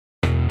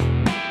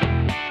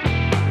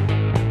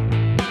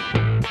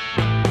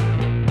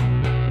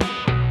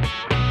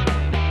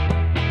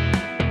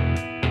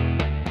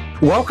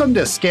Welcome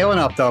to Scaling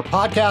Up, the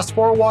podcast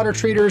for water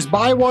treaters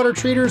by water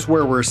treaters,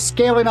 where we're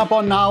scaling up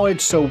on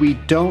knowledge so we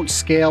don't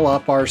scale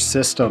up our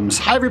systems.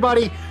 Hi,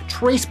 everybody.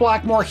 Trace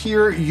Blackmore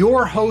here,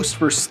 your host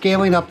for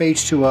Scaling Up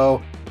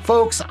H2O.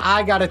 Folks,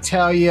 I got to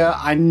tell you,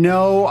 I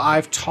know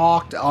I've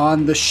talked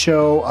on the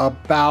show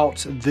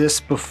about this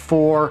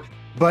before,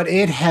 but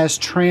it has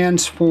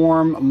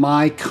transformed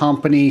my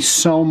company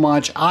so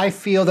much. I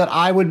feel that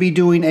I would be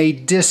doing a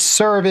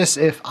disservice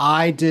if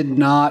I did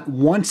not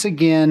once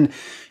again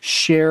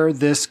share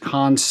this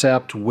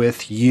concept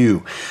with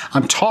you.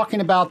 I'm talking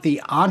about the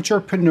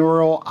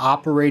entrepreneurial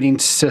operating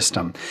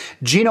system.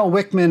 Gino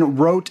Wickman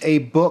wrote a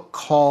book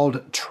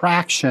called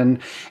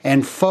Traction,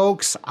 and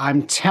folks,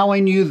 I'm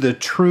telling you the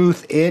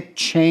truth, it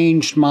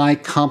changed my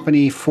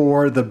company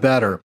for the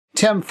better.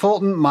 Tim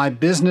Fulton, my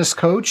business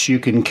coach, you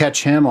can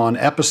catch him on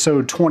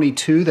episode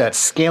 22.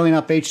 That's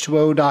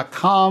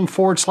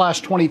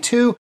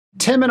scalinguph2o.com/22.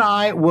 Tim and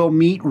I will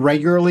meet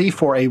regularly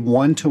for a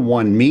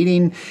one-to-one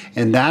meeting,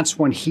 and that's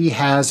when he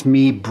has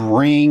me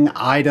bring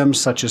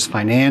items such as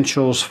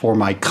financials for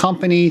my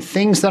company,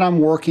 things that I'm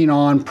working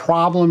on,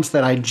 problems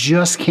that I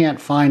just can't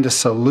find a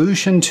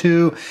solution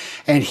to,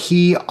 and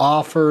he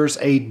offers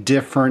a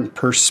different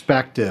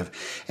perspective.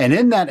 And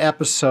in that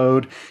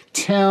episode,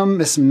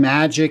 Tim's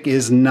magic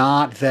is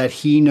not that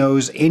he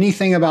knows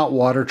anything about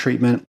water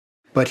treatment,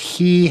 but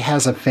he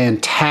has a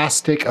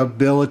fantastic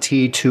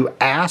ability to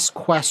ask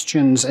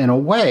questions in a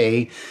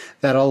way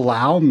that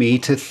allow me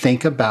to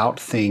think about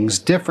things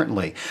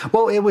differently.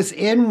 Well, it was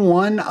in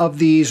one of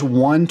these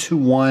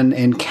one-to-one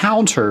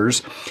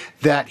encounters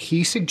that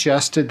he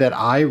suggested that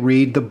I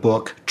read the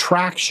book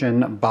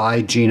Traction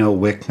by Gino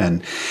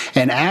Wickman.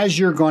 And as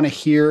you're going to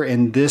hear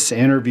in this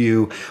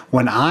interview,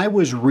 when I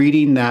was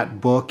reading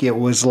that book, it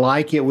was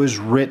like it was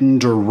written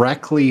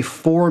directly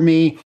for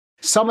me.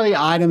 Some of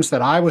the items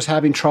that I was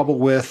having trouble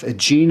with,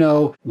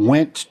 Gino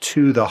went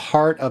to the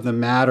heart of the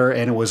matter,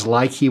 and it was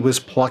like he was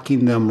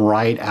plucking them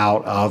right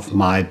out of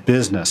my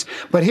business.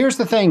 But here's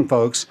the thing,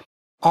 folks.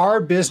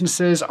 Our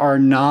businesses are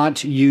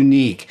not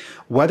unique.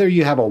 Whether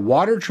you have a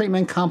water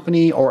treatment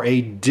company or a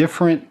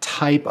different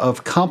type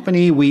of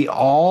company, we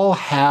all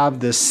have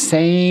the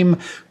same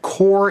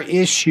core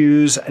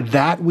issues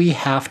that we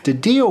have to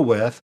deal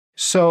with.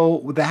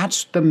 So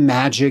that's the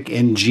magic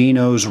in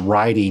Gino's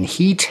writing.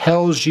 He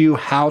tells you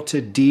how to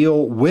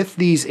deal with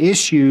these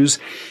issues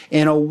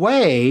in a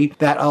way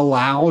that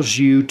allows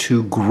you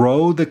to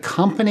grow the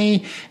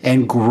company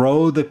and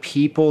grow the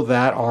people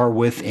that are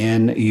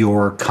within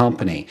your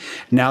company.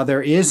 Now,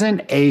 there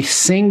isn't a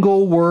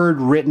single word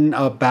written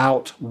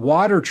about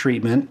water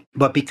treatment,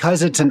 but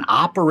because it's an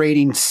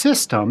operating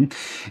system,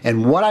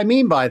 and what I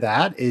mean by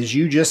that is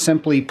you just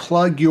simply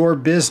plug your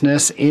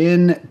business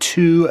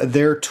into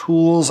their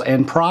tools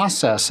and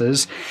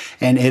processes,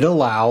 and it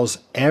allows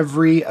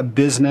every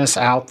business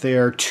out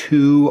there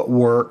to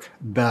work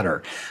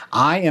better.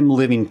 I am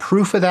living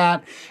proof of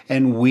that,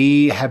 and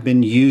we have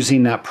been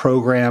using that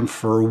program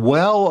for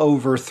well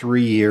over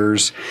 3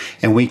 years,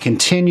 and we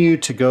continue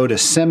to go to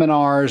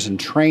seminars and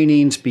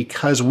trainings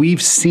because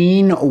we've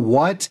seen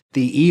what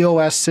the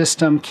EOS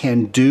system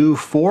can do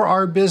for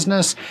our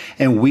business,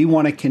 and we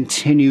want to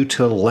continue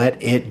to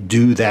let it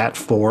do that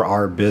for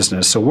our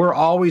business. So we're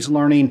always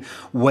learning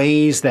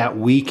ways that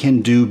we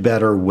can do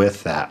better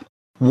with that.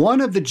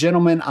 One of the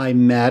gentlemen I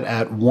met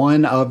at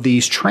one of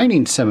these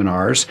training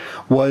seminars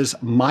was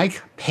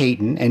Mike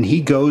Payton, and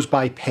he goes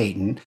by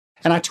Payton.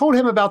 And I told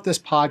him about this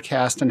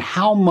podcast and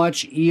how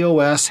much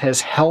EOS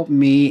has helped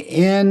me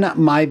in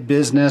my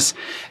business.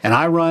 And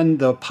I run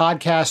the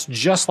podcast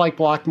just like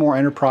Blackmore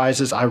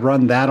Enterprises. I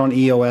run that on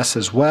EOS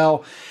as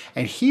well.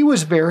 And he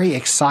was very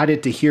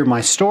excited to hear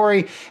my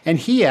story, and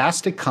he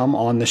asked to come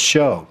on the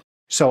show.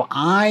 So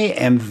I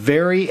am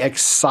very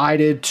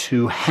excited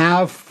to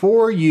have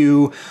for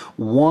you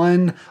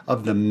one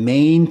of the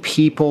main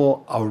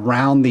people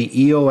around the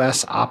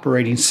EOS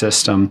operating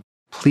system.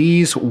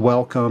 Please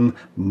welcome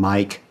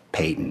Mike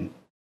Payton.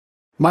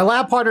 My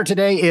lab partner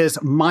today is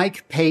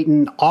Mike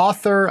Payton,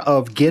 author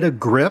of Get a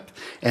Grip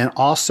and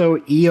also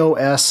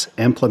EOS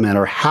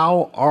implementer.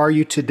 How are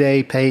you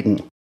today,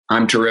 Payton?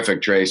 I'm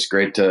terrific, Trace.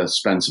 Great to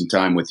spend some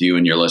time with you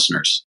and your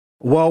listeners.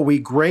 Well, we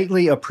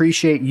greatly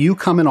appreciate you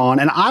coming on.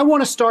 And I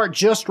want to start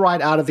just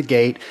right out of the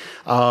gate.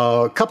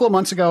 A couple of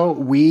months ago,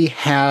 we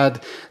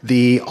had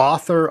the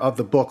author of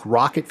the book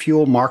Rocket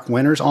Fuel, Mark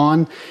Winters,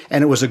 on.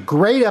 And it was a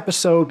great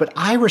episode, but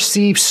I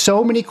received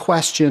so many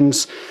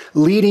questions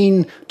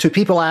leading to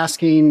people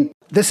asking,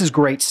 this is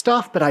great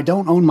stuff, but I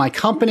don't own my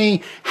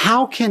company.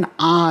 How can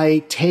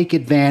I take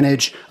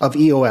advantage of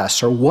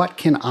EOS, or what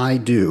can I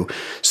do?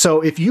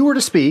 So if you were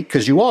to speak,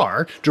 because you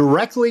are,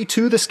 directly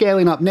to the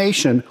Scaling Up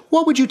Nation,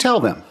 what would you tell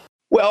them?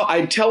 Well,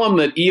 I'd tell them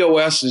that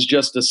EOS is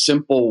just a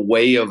simple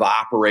way of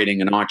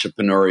operating an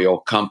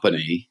entrepreneurial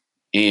company.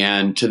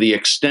 And to the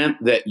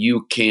extent that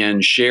you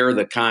can share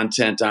the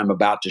content I'm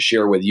about to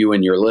share with you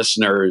and your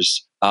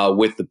listeners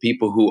with the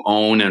people who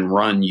own and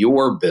run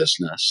your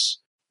business,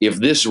 if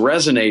this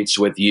resonates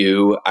with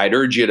you, I'd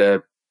urge you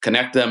to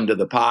connect them to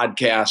the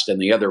podcast and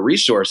the other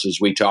resources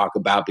we talk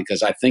about,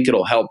 because I think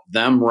it'll help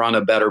them run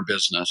a better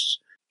business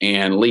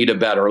and lead a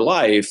better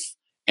life.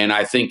 And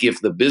I think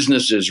if the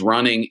business is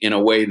running in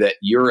a way that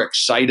you're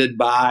excited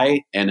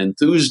by and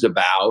enthused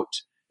about,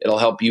 it'll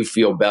help you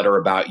feel better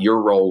about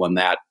your role in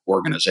that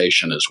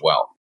organization as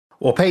well.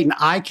 Well, Peyton,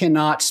 I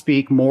cannot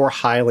speak more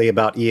highly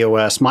about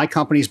EOS. My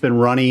company's been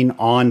running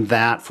on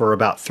that for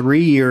about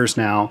 3 years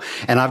now,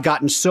 and I've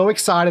gotten so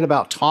excited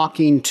about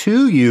talking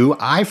to you,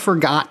 I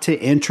forgot to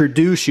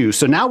introduce you.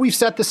 So now we've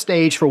set the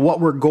stage for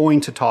what we're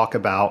going to talk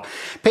about.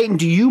 Peyton,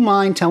 do you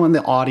mind telling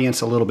the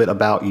audience a little bit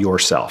about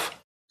yourself?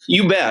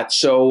 You bet.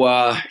 So,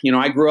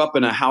 I grew up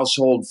in a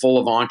household full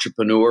of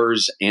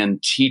entrepreneurs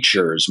and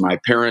teachers. My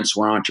parents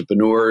were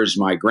entrepreneurs.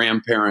 My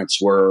grandparents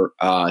were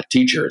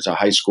teachers, a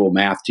high school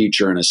math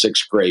teacher and a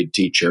sixth grade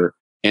teacher.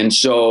 And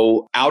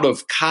so out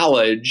of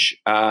college,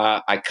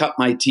 I cut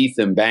my teeth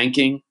in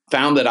banking,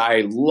 found that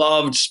I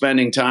loved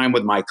spending time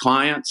with my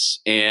clients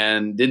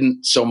and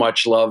didn't so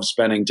much love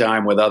spending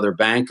time with other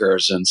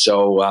bankers. And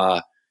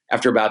so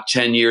after about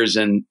 10 years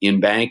in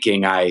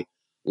banking, I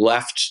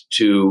left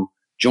to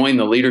join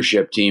the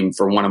leadership team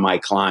for one of my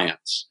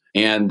clients.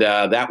 And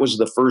that was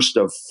the first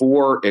of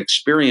 4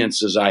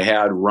 experiences I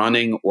had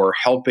running or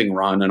helping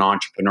run an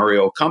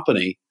entrepreneurial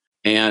company.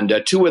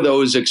 And 2 of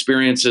those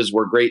experiences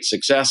were great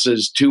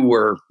successes. 2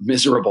 were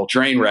miserable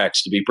train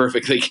wrecks, to be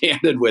perfectly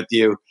candid with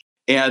you.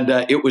 And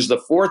it was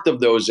the 4th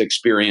of those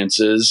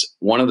experiences,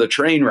 one of the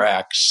train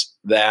wrecks,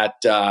 that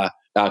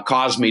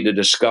caused me to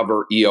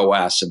discover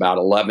EOS about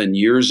 11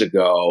 years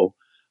ago.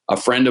 A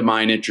friend of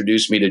mine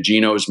introduced me to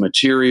Gino's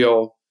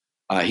material.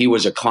 He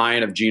was a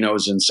client of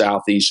Gino's in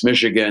Southeast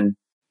Michigan.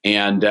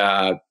 And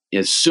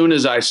as soon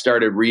as I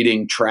started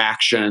reading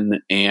Traction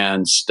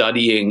and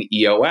studying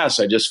EOS,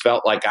 I just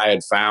felt like I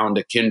had found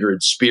a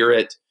kindred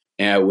spirit,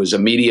 and I was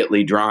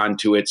immediately drawn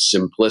to its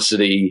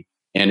simplicity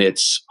and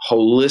its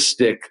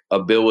holistic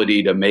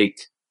ability to make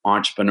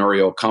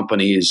entrepreneurial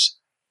companies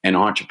and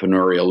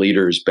entrepreneurial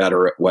leaders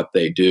better at what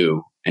they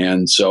do.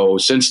 And so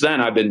since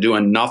then, I've been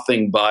doing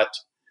nothing but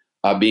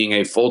being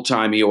a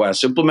full-time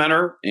EOS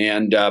implementer,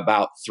 and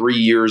about 3.5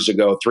 years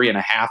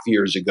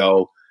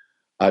ago,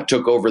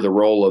 took over the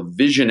role of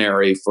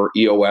visionary for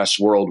EOS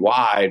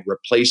worldwide,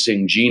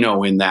 replacing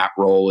Gino in that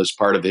role as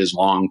part of his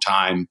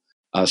long-time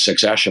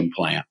succession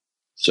plan.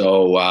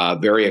 So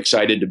very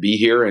excited to be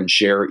here and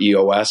share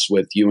EOS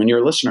with you and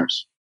your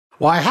listeners.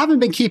 Well, I haven't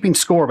been keeping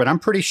score, but I'm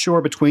pretty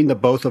sure between the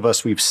both of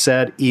us, we've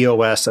said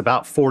EOS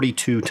about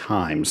 42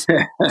 times.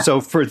 So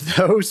for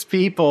those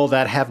people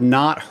that have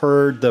not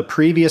heard the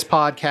previous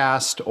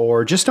podcast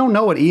or just don't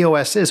know what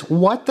EOS is,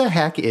 what the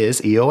heck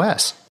is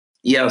EOS?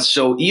 Yeah,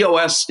 so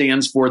EOS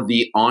stands for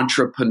the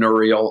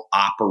Entrepreneurial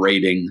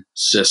Operating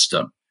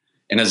System.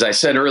 And as I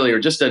said earlier,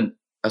 just a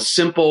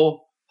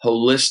simple,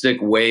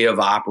 holistic way of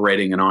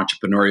operating an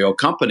entrepreneurial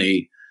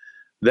company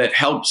that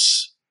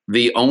helps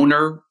the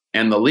owner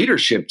and the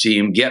leadership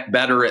team get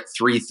better at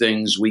 3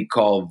 things we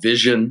call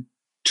vision,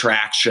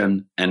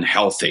 traction, and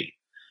healthy.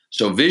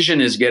 So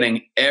vision is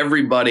getting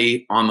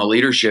everybody on the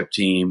leadership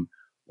team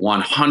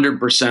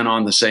 100%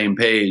 on the same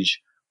page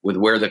with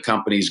where the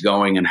company's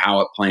going and how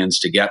it plans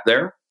to get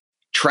there.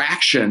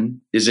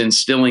 Traction is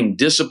instilling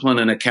discipline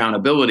and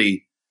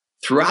accountability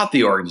throughout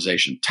the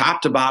organization,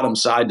 top to bottom,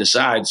 side to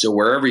side. So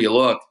wherever you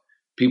look,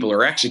 people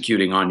are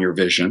executing on your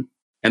vision.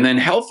 And then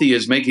healthy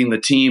is making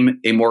the team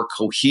a more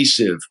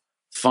cohesive,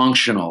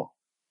 functional,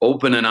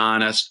 open and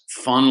honest,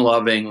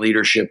 fun-loving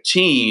leadership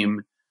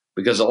team,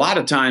 because a lot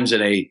of times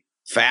in a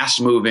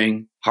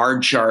fast-moving,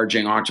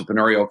 hard-charging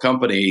entrepreneurial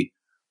company,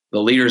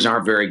 the leaders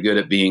aren't very good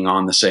at being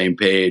on the same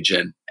page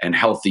and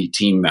healthy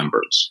team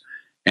members.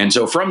 And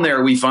so from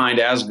there, we find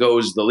as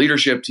goes the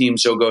leadership team,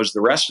 so goes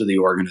the rest of the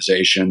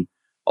organization.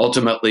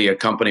 Ultimately, a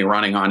company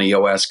running on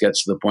EOS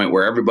gets to the point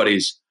where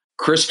everybody's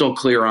crystal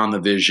clear on the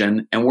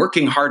vision and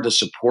working hard to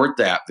support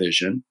that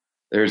vision.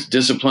 There's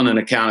discipline and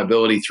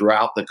accountability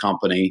throughout the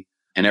company,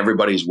 and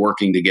everybody's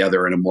working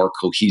together in a more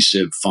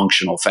cohesive,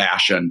 functional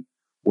fashion,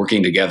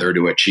 working together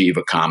to achieve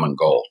a common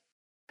goal.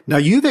 Now,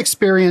 you've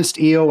experienced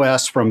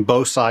EOS from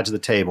both sides of the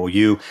table.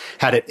 You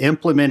had it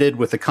implemented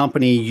with the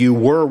company you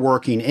were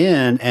working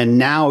in, and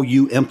now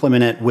you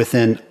implement it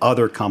within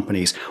other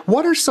companies.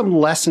 What are some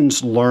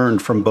lessons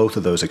learned from both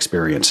of those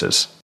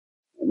experiences?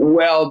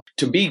 Well,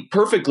 to be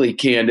perfectly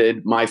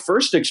candid, my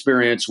first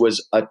experience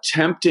was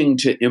attempting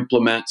to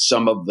implement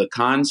some of the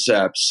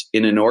concepts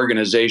in an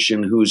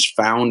organization whose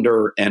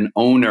founder and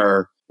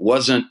owner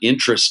wasn't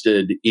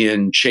interested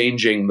in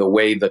changing the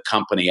way the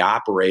company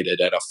operated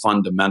at a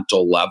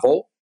fundamental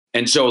level.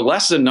 And so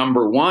lesson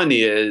number 1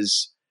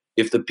 is,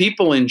 if the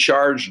people in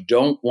charge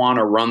don't want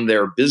to run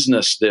their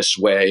business this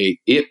way,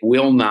 it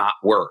will not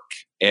work.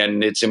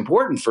 And it's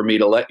important for me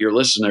to let your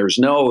listeners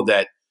know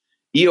that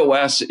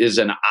EOS is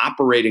an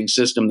operating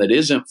system that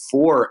isn't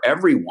for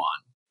everyone.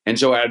 And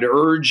so I'd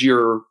urge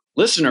your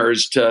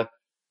listeners to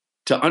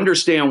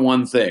understand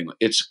one thing.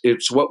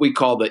 It's what we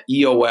call the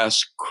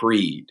EOS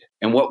creed.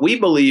 And what we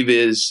believe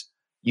is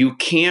you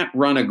can't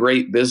run a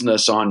great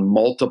business on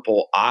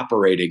multiple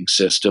operating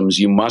systems.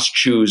 You must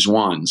choose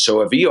one.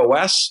 So if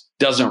EOS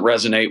doesn't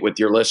resonate with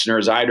your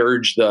listeners, I'd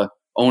urge the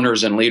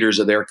owners and leaders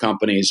of their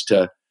companies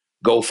to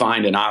go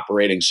find an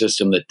operating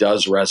system that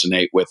does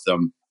resonate with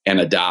them and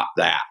adopt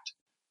that.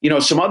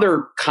 Some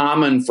other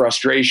common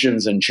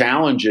frustrations and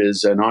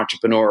challenges an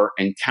entrepreneur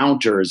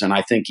encounters, and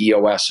I think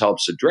EOS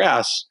helps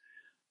address,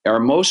 are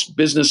most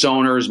business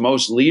owners,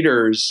 most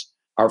leaders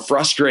are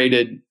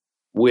frustrated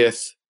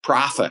with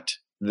profit.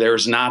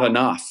 There's not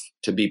enough,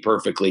 to be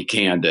perfectly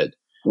candid.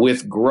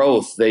 With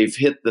growth, they've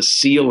hit the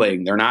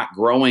ceiling. They're not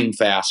growing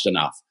fast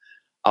enough.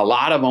 A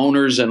lot of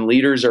owners and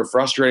leaders are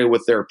frustrated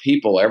with their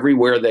people.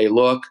 Everywhere they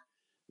look,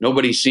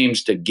 nobody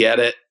seems to get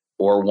it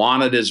or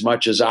want it as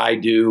much as I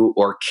do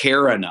or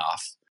care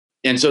enough.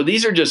 And so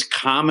these are just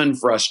common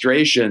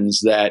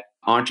frustrations that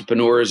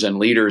entrepreneurs and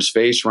leaders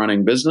face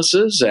running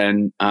businesses.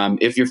 And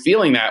if you're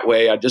feeling that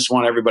way, I just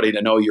want everybody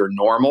to know you're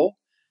normal.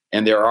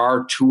 And there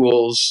are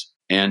tools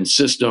and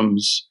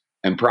systems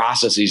and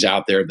processes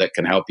out there that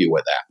can help you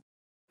with that.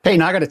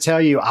 Peyton, I got to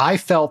tell you, I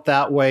felt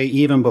that way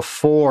even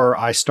before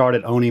I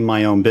started owning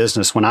my own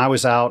business. When I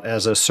was out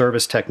as a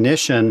service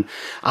technician,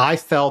 I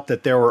felt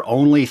that there were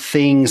only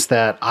things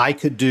that I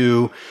could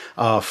do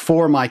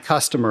for my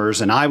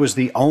customers, and I was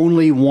the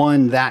only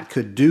one that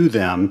could do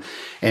them.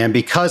 And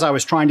because I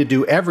was trying to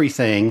do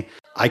everything,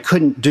 I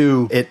couldn't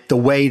do it the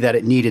way that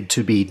it needed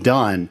to be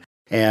done.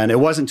 And it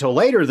wasn't until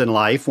later in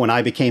life when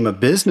I became a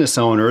business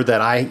owner that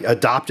I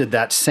adopted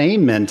that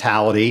same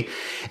mentality.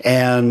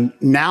 And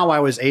now I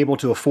was able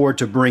to afford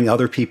to bring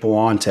other people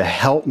on to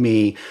help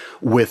me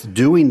with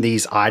doing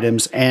these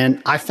items.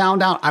 And I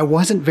found out I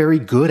wasn't very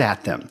good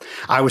at them.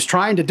 I was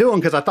trying to do them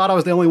because I thought I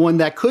was the only one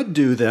that could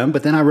do them.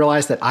 But then I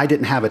realized that I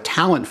didn't have a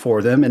talent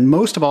for them. And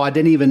most of all, I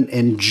didn't even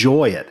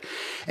enjoy it.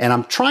 And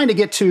I'm trying to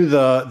get to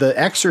the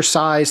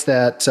exercise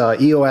that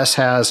EOS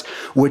has,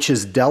 which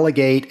is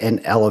delegate and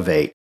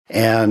elevate.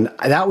 And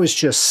that was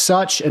just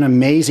such an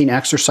amazing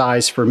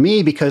exercise for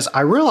me because I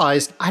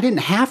realized I didn't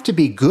have to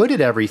be good at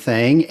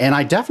everything, and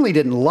I definitely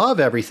didn't love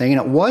everything. And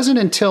it wasn't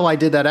until I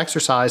did that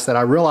exercise that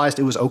I realized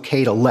it was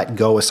okay to let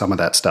go of some of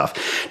that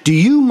stuff. Do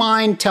you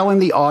mind telling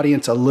the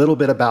audience a little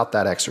bit about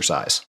that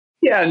exercise?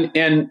 Yeah,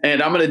 and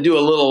I'm going to do a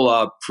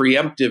little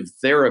preemptive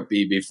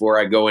therapy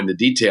before I go into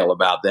detail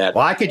about that.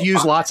 Well, I could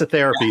use lots of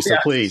therapy, so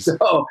please.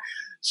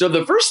 So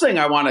the first thing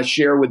I want to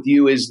share with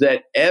you is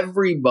that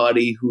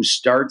everybody who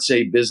starts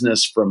a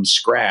business from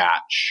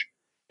scratch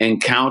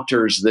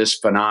encounters this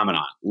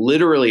phenomenon,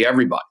 literally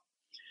everybody.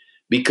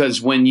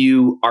 Because when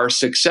you are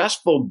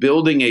successful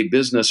building a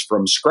business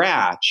from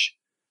scratch,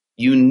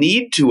 you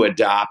need to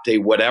adopt a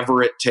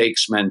whatever it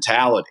takes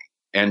mentality.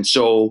 And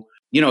so,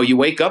 you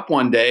wake up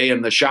one day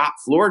and the shop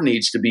floor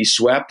needs to be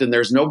swept and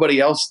there's nobody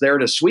else there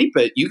to sweep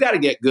it. You got to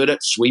get good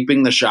at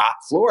sweeping the shop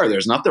floor.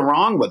 There's nothing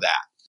wrong with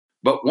that.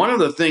 But one of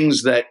the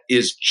things that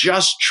is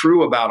just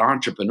true about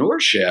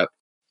entrepreneurship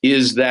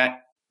is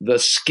that the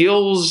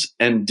skills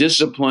and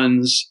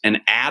disciplines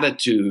and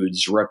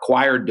attitudes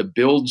required to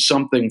build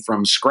something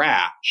from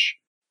scratch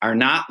are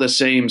not the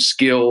same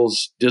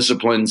skills,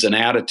 disciplines, and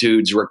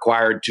attitudes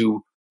required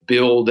to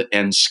build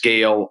and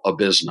scale a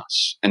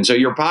business. And so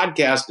your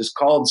podcast is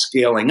called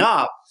Scaling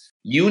Up.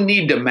 You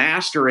need to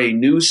master a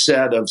new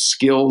set of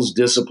skills,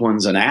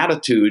 disciplines, and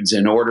attitudes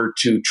in order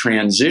to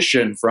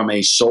transition from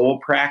a sole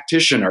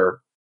practitioner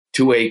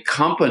to a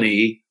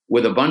company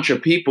with a bunch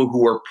of people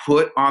who are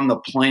put on the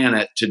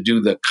planet to do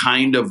the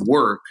kind of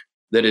work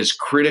that is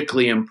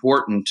critically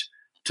important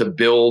to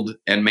build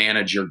and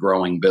manage your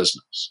growing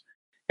business.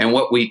 And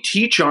what we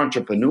teach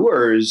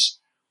entrepreneurs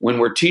when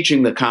we're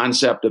teaching the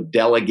concept of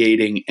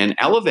delegating and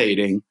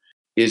elevating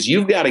is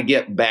you've got to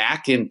get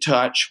back in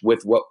touch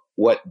with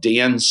what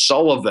Dan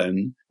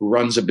Sullivan, who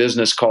runs a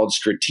business called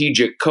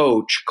Strategic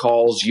Coach,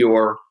 calls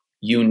your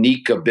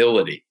unique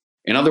ability.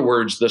 In other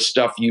words, the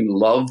stuff you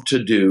love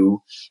to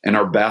do and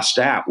are best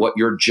at, what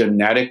you're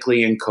genetically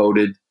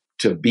encoded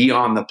to be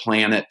on the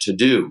planet to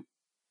do.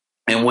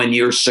 And when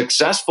you're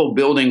successful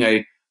building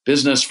a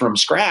business from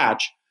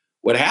scratch,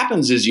 what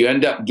happens is you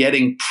end up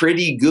getting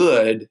pretty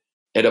good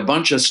at a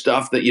bunch of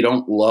stuff that you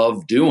don't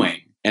love doing.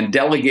 And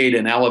delegate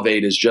and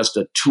elevate is just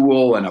a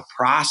tool and a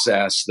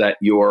process that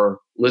your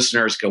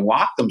listeners can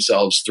walk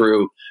themselves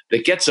through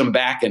that gets them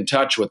back in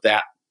touch with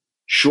that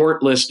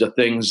short list of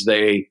things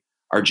they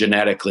are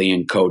genetically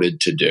encoded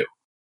to do.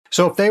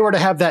 So if they were to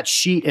have that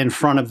sheet in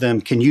front of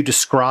them, can you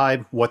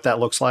describe what that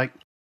looks like?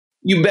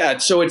 You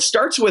bet. So it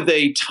starts with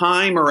a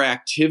time or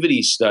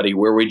activity study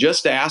where we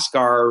just ask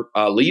our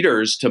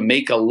leaders to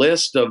make a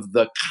list of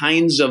the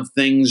kinds of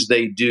things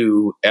they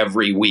do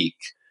every week.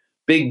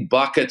 Big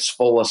buckets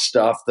full of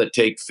stuff that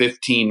take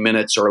 15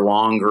 minutes or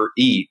longer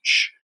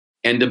each.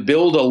 And to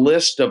build a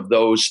list of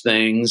those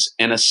things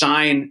and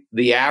assign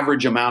the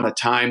average amount of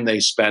time they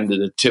spend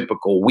in a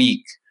typical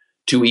week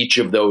to each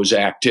of those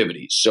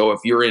activities. So if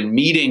you're in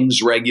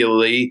meetings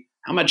regularly,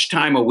 how much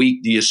time a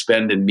week do you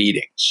spend in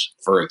meetings,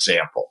 for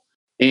example?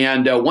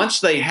 And once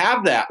they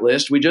have that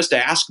list, we just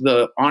ask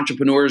the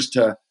entrepreneurs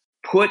to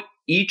put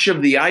each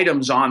of the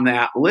items on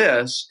that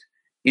list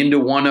into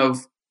one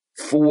of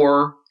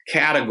four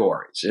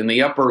categories. In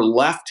the upper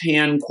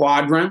left-hand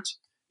quadrant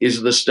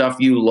is the stuff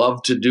you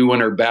love to do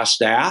and are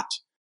best at.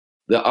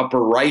 The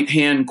upper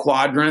right-hand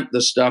quadrant,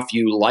 the stuff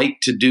you like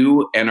to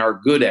do and are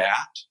good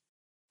at.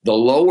 The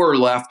lower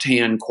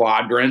left-hand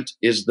quadrant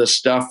is the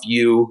stuff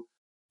you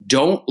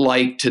don't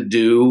like to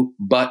do,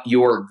 but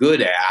you're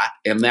good at.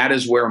 And that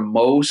is where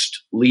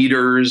most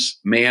leaders,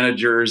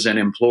 managers, and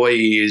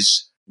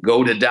employees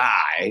go to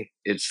die.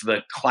 It's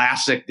the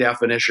classic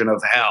definition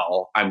of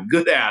hell. I'm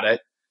good at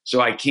it,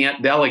 so I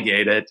can't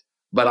delegate it,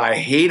 but I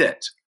hate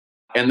it.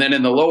 And then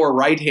in the lower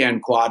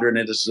right-hand quadrant,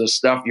 it is the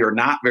stuff you're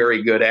not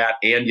very good at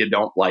and you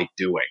don't like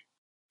doing.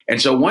 And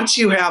so once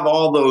you have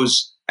all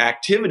those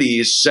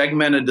activities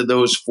segmented to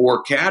those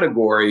four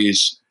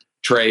categories,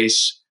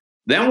 Trace,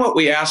 then what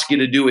we ask you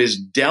to do is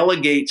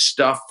delegate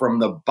stuff from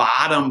the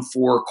bottom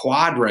four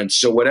quadrants.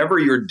 So whatever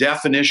your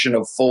definition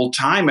of full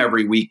time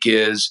every week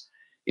is,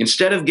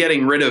 instead of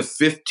getting rid of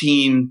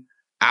 15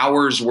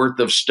 hours worth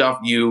of stuff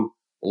you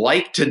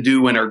like to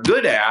do and are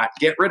good at,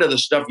 get rid of the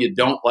stuff you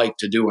don't like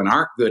to do and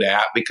aren't good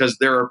at, because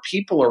there are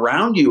people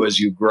around you as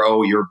you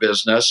grow your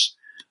business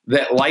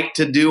that like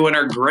to do and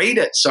are great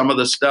at some of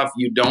the stuff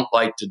you don't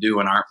like to do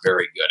and aren't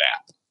very good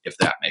at, if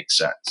that makes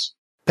sense.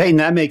 Peyton,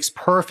 that makes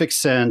perfect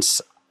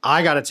sense.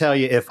 I got to tell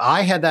you, if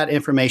I had that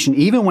information,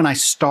 even when I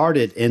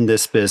started in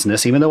this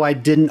business, even though I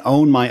didn't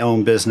own my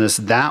own business,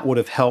 that would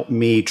have helped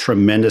me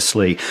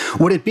tremendously.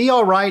 Would it be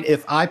all right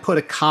if I put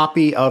a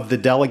copy of the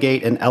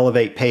Delegate and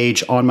Elevate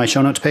page on my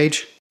show notes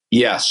page?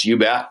 Yes, you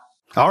bet.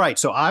 All right.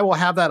 So I will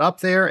have that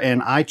up there,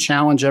 and I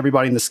challenge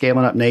everybody in the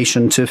Scaling Up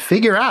Nation to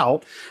figure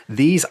out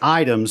these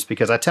items,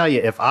 because I tell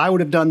you, if I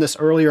would have done this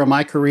earlier in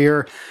my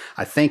career,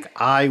 I think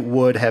I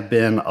would have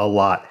been a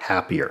lot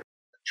happier.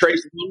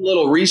 Trace, one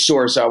little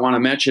resource I want to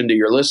mention to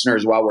your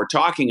listeners while we're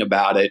talking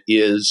about it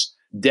is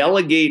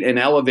Delegate and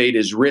Elevate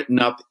is written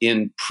up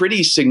in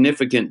pretty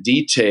significant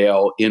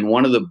detail in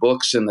one of the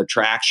books in the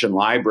Traction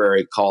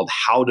Library called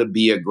How to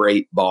Be a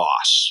Great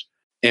Boss.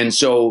 And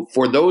so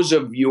for those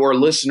of your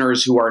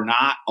listeners who are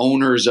not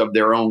owners of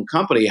their own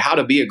company, How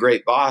to Be a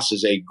Great Boss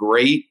is a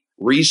great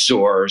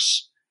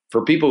resource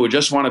for people who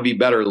just want to be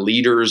better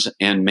leaders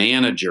and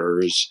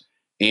managers.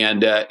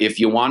 And if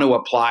you want to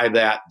apply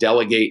that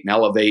Delegate and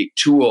Elevate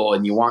tool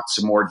and you want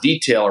some more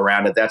detail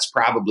around it, that's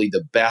probably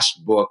the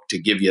best book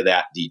to give you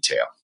that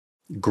detail.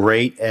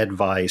 Great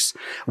advice.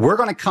 We're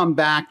going to come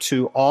back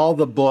to all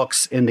the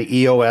books in the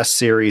EOS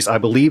series. I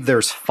believe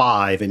there's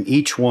 5, and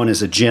each one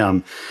is a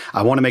gem.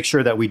 I want to make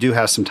sure that we do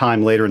have some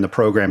time later in the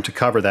program to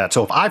cover that.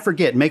 So if I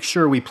forget, make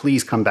sure we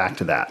please come back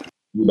to that.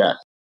 You bet.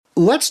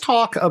 Let's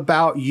talk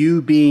about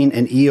you being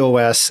an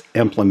EOS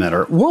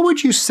implementer. What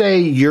would you say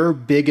your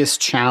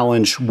biggest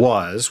challenge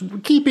was,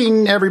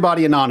 keeping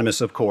everybody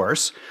anonymous, of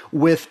course,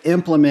 with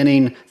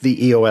implementing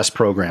the EOS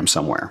program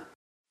somewhere?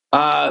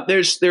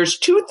 There's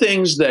two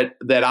things that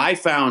I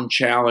found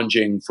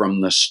challenging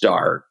from the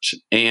start.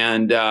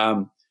 And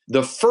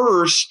the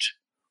first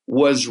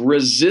was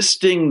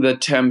resisting the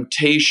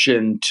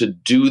temptation to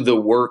do the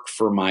work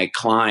for my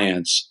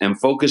clients and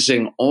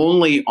focusing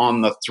only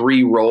on the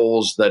 3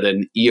 roles that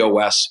an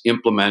EOS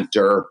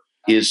implementer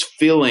is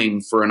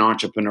filling for an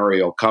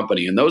entrepreneurial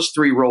company. And those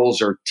 3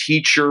 roles are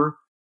teacher,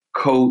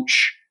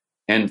 coach,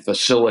 and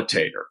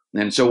facilitator.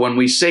 And so when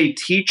we say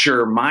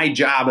teacher, my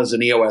job as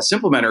an EOS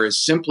implementer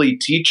is simply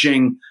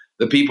teaching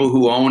the people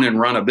who own and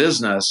run a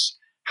business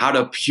how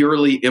to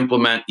purely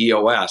implement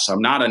EOS.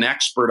 I'm not an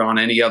expert on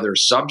any other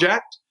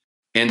subject.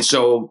 And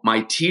so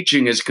my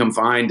teaching is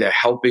confined to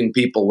helping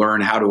people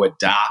learn how to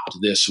adopt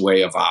this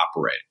way of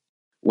operating.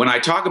 When I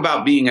talk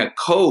about being a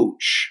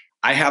coach,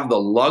 I have the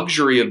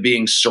luxury of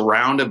being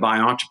surrounded by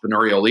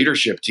entrepreneurial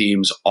leadership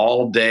teams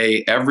all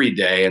day, every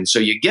day. And so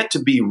you get to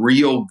be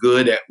real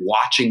good at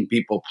watching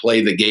people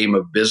play the game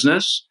of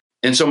business.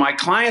 And so my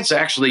clients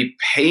actually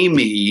pay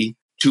me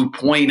to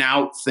point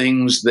out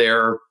things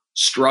they're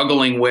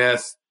struggling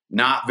with,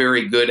 not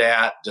very good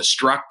at,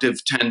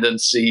 destructive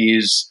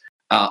tendencies,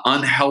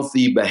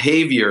 unhealthy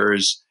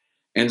behaviors.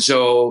 And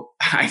so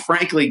I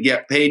frankly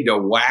get paid to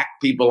whack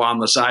people on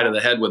the side of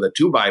the head with a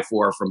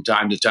 2x4 from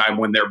time to time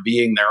when they're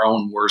being their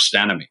own worst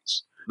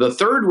enemies. The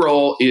third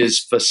role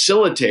is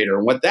facilitator.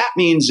 And what that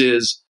means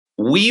is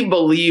we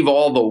believe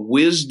all the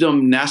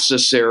wisdom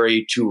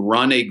necessary to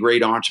run a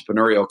great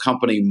entrepreneurial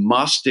company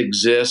must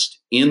exist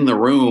in the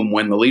room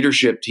when the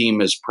leadership team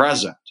is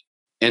present.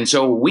 And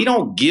so we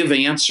don't give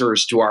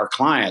answers to our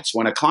clients.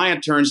 When a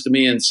client turns to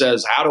me and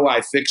says, how do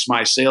I fix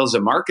my sales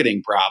and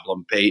marketing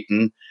problem,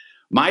 Peyton?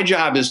 My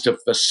job is to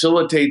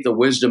facilitate the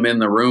wisdom in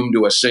the room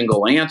to a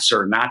single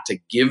answer, not to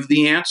give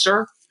the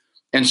answer.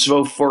 And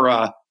so for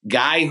a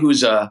guy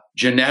who's a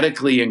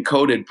genetically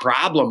encoded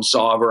problem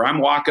solver,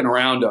 I'm walking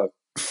around a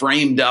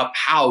framed up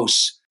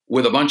house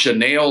with a bunch of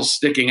nails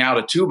sticking out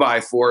of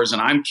 2x4s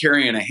and I'm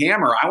carrying a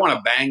hammer. I want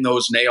to bang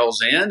those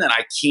nails in, and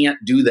I can't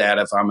do that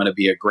if I'm going to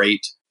be a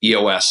great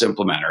EOS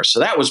implementer. So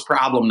that was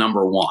problem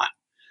number 1.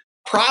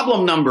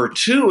 Problem number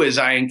 2 is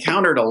I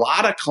encountered a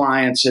lot of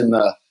clients in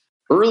the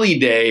early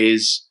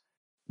days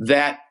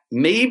that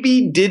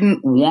maybe didn't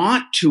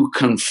want to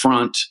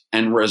confront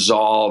and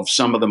resolve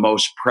some of the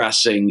most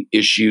pressing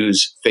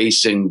issues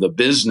facing the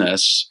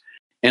business.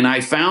 And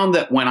I found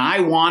that when I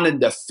wanted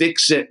to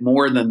fix it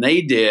more than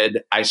they did,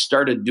 I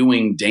started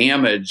doing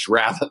damage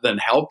rather than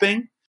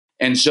helping.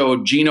 And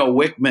so Gino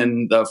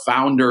Wickman, the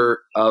founder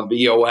of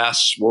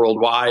EOS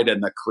Worldwide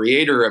and the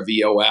creator of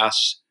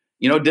EOS,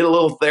 did a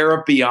little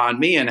therapy on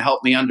me and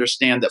helped me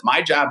understand that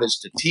my job is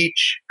to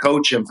teach,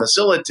 coach, and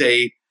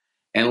facilitate,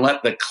 and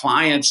let the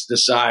clients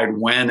decide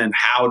when and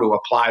how to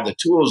apply the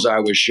tools I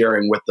was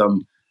sharing with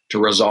them to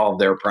resolve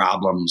their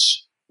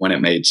problems when it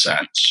made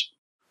sense.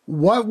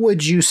 What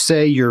would you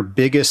say your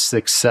biggest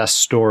success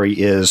story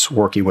is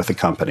working with a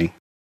company?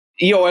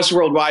 EOS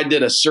Worldwide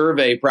did a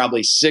survey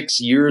probably 6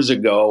 years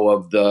ago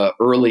of the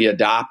early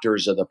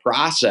adopters of the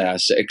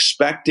process,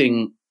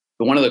 expecting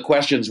one of the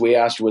questions we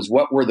asked was,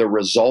 what were the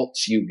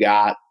results you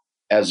got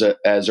as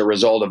a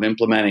result of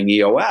implementing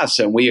EOS?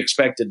 And we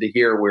expected to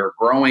hear we're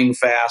growing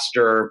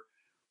faster,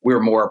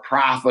 we're more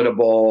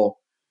profitable,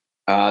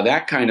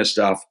 that kind of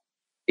stuff.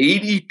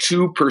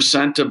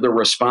 82% of the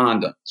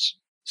respondents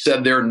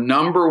said their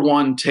number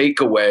one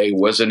takeaway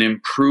was an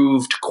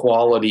improved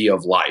quality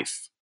of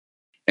life.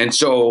 And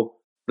so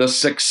the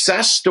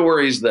success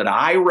stories that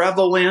I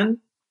revel in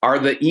are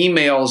the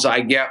emails I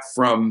get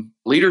from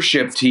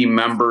leadership team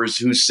members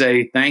who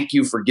say, thank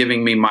you for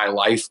giving me my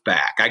life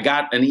back. I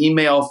got an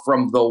email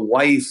from the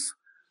wife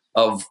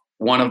of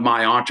one of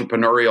my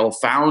entrepreneurial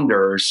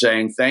founders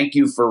saying, thank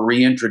you for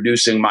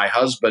reintroducing my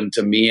husband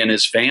to me and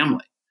his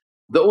family.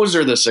 Those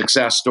are the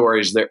success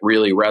stories that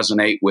really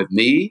resonate with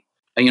me.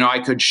 And, I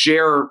could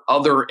share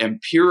other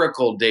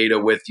empirical data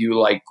with you,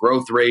 like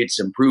growth rates,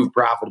 improved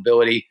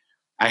profitability.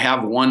 I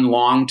have one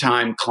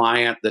longtime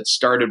client that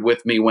started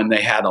with me when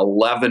they had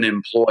 11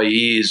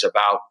 employees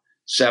about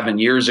 7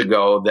 years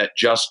ago that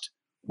just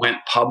went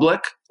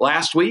public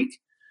last week.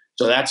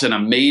 So that's an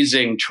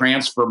amazing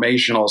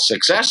transformational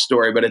success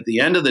story. But at the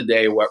end of the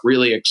day, what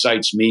really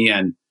excites me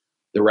and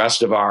the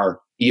rest of our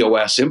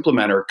EOS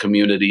implementer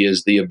community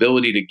is the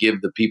ability to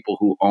give the people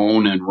who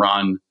own and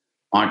run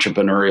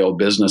entrepreneurial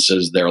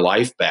businesses their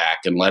life back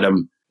and let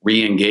them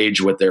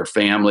re-engage with their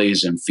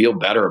families and feel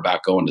better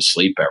about going to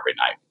sleep every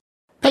night.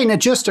 Hey, and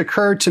it just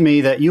occurred to me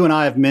that you and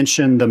I have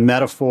mentioned the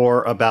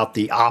metaphor about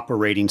the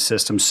operating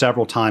system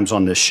several times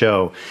on this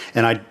show.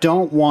 And I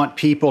don't want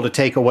people to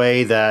take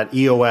away that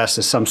EOS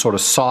is some sort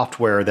of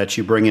software that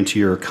you bring into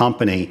your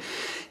company.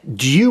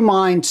 Do you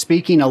mind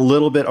speaking a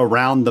little bit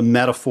around the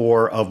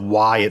metaphor of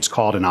why it's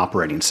called an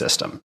operating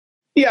system?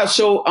 Yeah,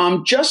 so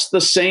just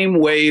the same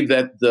way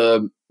that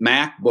the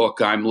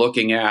MacBook I'm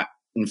looking at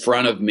in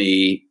front of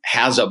me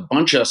has a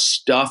bunch of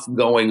stuff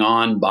going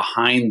on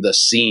behind the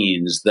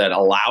scenes that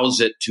allows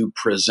it to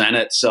present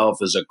itself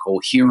as a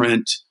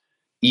coherent,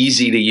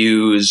 easy to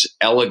use,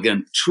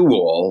 elegant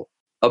tool.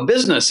 A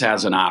business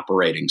has an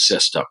operating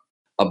system,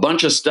 a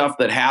bunch of stuff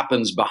that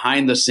happens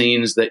behind the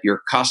scenes that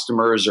your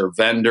customers or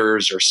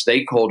vendors or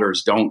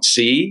stakeholders don't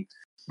see,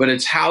 but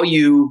it's how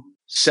you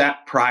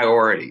set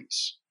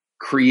priorities,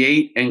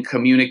 create and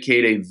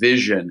communicate a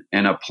vision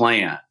and a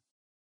plan,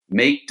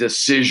 make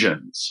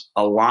decisions,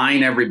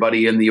 align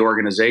everybody in the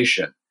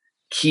organization,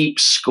 keep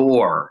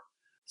score,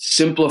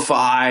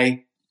 simplify,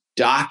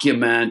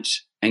 document,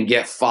 and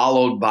get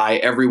followed by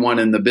everyone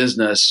in the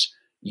business,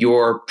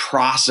 your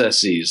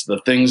processes,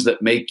 the things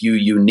that make you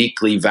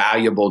uniquely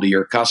valuable to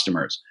your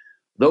customers.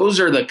 Those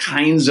are the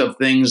kinds of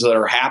things that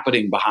are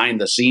happening behind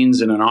the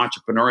scenes in an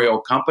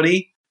entrepreneurial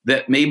company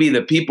that maybe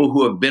the people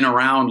who have been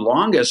around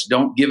longest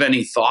don't give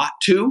any thought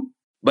to.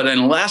 But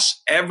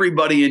unless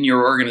everybody in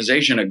your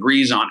organization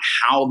agrees on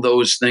how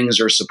those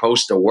things are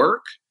supposed to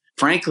work,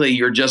 frankly,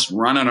 you're just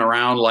running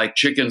around like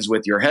chickens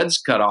with your heads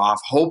cut off,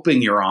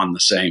 hoping you're on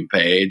the same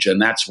page.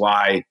 And that's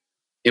why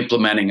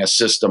implementing a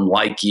system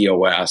like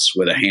EOS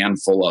with a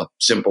handful of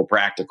simple,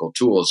 practical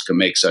tools can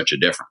make such a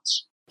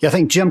difference. Yeah, I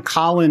think Jim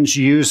Collins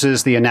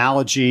uses the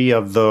analogy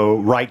of the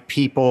right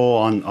people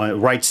on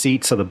right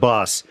seats of the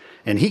bus.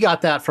 And he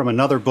got that from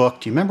another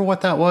book. Do you remember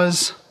what that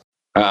was?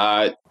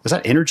 Was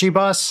that Energy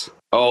Bus?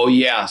 Oh,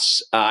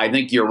 yes. I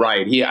think you're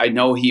right. I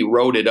know he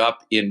wrote it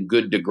up in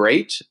Good to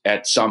Great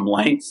at some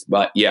length,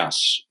 but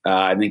yes,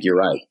 I think you're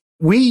right.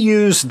 We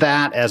use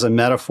that as a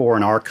metaphor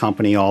in our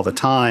company all the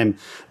time,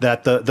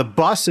 that the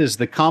bus is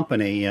the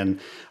company, and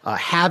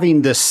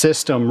having this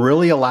system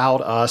really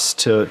allowed us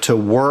to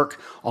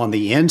work on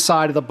the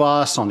inside of the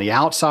bus, on the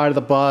outside of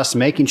the bus,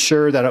 making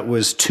sure that it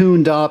was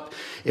tuned up,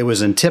 it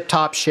was in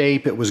tip-top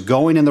shape, it was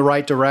going in the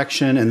right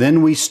direction, and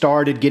then we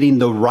started getting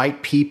the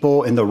right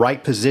people in the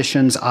right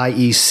positions,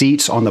 i.e.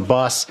 seats on the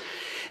bus.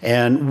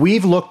 And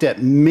we've looked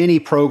at many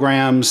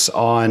programs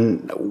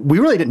we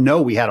really didn't know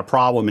we had a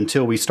problem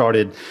until we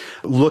started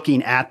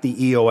looking at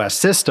the EOS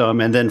system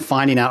and then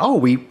finding out, oh,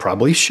 we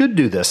probably should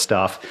do this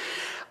stuff.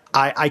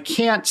 I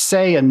can't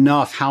say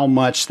enough how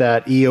much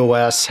that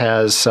EOS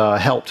has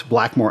helped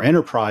Blackmore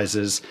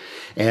Enterprises.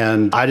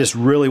 And I just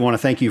really want to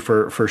thank you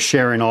for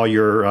sharing all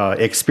your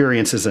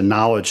experiences and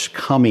knowledge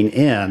coming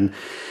in.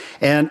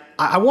 And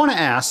I want to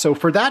ask, so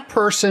for that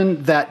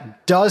person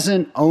that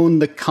doesn't own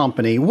the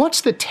company,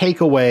 what's the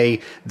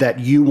takeaway that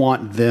you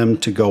want them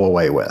to go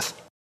away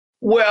with?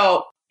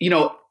 Well,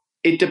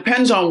 it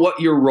depends on what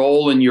your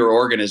role in your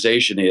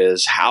organization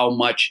is, how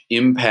much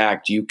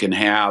impact you can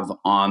have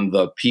on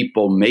the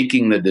people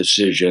making the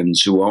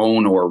decisions who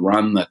own or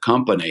run the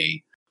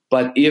company.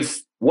 But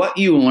if what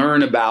you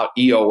learn about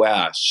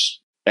EOS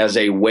as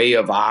a way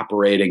of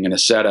operating and a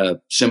set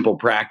of simple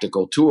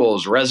practical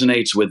tools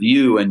resonates with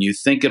you and you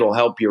think it'll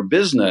help your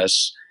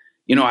business,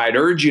 I'd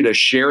urge you to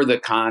share the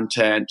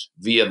content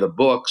via the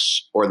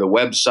books or the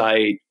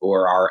website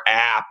or our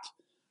app,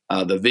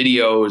 the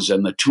videos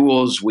and the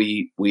tools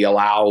we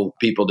allow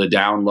people to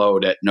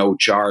download at no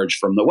charge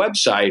from the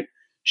website.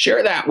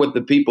 Share that with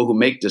the people who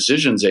make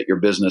decisions at your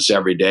business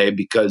every day,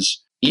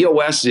 because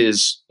EOS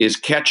is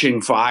catching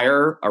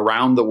fire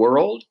around the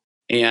world.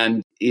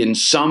 And in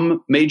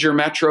some major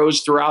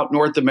metros throughout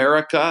North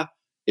America,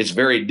 it's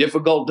very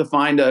difficult to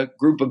find a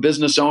group of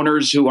business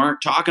owners who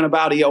aren't talking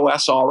about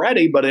EOS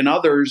already. But in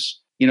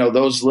others,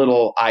 those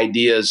little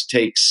ideas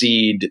take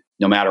seed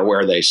no matter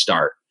where they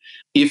start.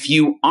 If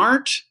you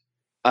aren't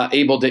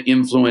able to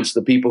influence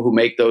the people who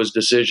make those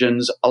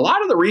decisions, a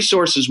lot of the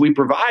resources we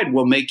provide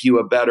will make you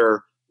a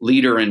better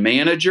leader and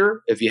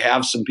manager. If you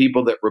have some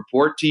people that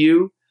report to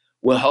you,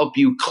 will help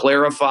you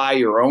clarify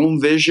your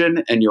own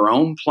vision and your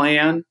own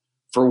plan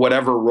for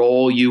whatever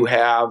role you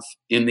have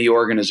in the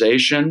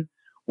organization,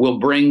 will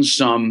bring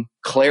some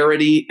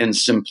clarity and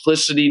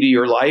simplicity to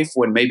your life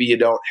when maybe you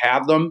don't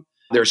have them.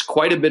 There's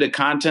quite a bit of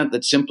content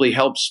that simply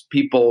helps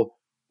people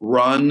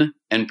run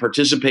and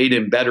participate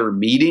in better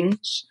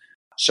meetings.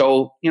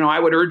 So, I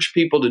would urge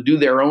people to do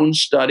their own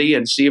study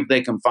and see if they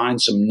can find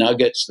some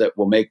nuggets that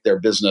will make their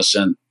business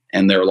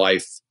and their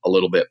life a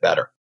little bit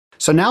better.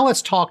 So now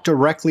let's talk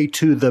directly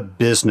to the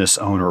business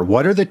owner.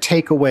 What are the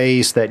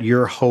takeaways that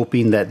you're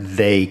hoping that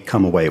they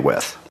come away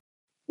with?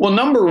 Well,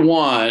 number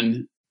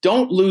one,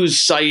 don't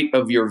lose sight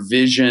of your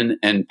vision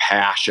and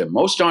passion.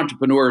 Most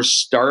entrepreneurs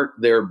start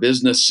their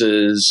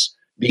businesses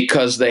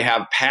because they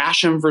have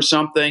passion for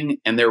something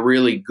and they're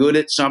really good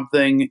at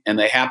something and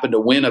they happen to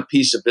win a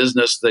piece of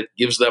business that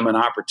gives them an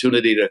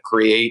opportunity to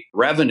create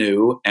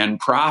revenue and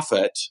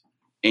profit.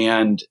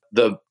 And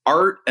the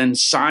art and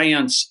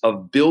science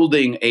of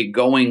building a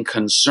going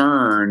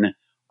concern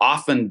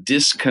often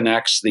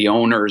disconnects the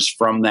owners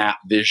from that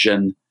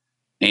vision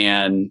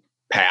and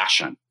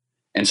passion.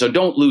 And so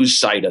don't lose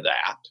sight of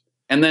that.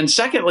 And then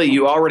secondly,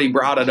 you already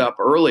brought it up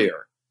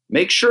earlier.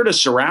 Make sure to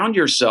surround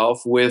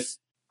yourself with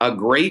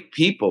great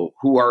people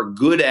who are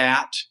good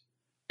at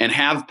and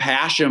have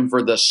passion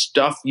for the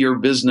stuff your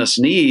business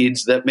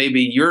needs that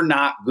maybe you're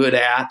not good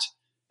at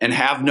and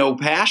have no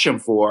passion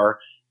for,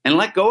 and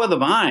let go of the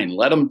vine.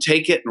 Let them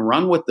take it and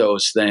run with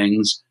those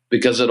things,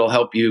 because it'll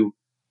help you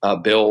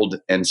build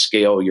and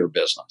scale your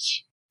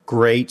business.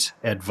 Great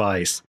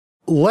advice.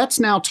 Let's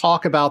now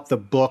talk about the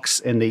books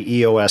in the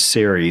EOS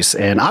series.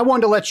 And I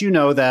wanted to let you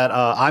know that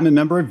I'm a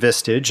member of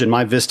Vistage, and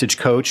my Vistage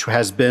coach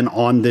has been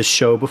on this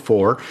show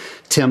before,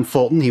 Tim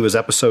Fulton. He was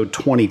episode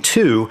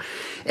 22,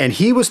 and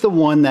he was the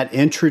one that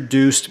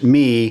introduced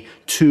me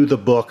to the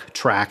book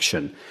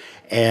Traction.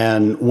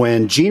 And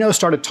when Gino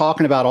started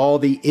talking about all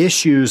the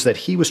issues that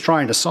he was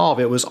trying to solve,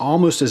 it was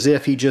almost as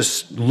if he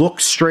just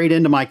looked straight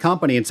into my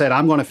company and said,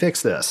 I'm going to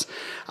fix this.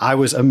 I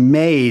was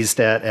amazed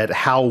at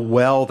how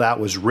well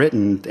that was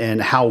written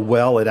and how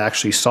well it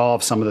actually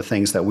solved some of the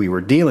things that we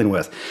were dealing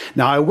with.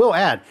 Now, I will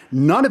add,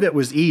 none of it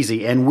was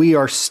easy, and we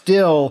are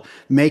still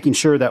making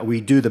sure that we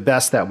do the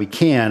best that we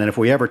can. And if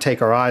we ever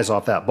take our eyes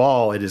off that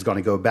ball, it is going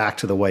to go back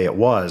to the way it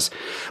was.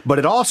 But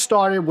it all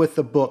started with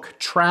the book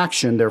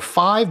Traction. There are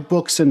 5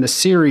 books in the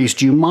series.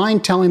 Do you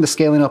mind telling the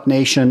Scaling Up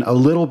Nation a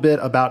little bit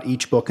about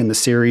each book in the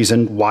series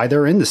and why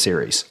they're in the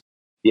series?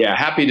 Yeah,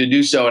 happy to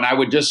do so. And I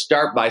would just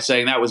start by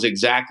saying that was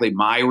exactly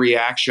my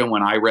reaction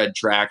when I read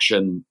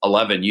Traction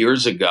 11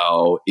 years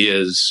ago.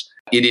 It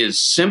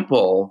is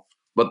simple,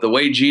 but the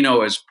way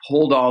Gino has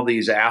pulled all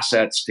these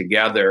assets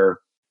together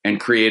and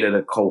created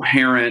a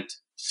coherent,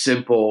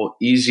 simple,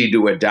 easy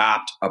to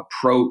adopt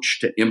approach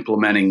to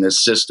implementing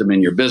this system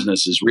in your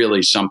business is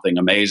really something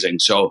amazing.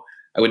 So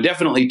I would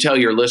definitely tell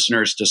your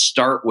listeners to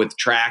start with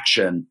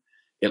Traction.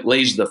 It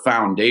lays the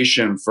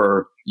foundation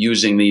for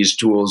using these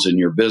tools in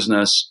your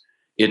business.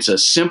 It's a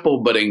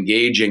simple but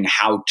engaging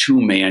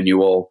how-to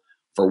manual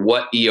for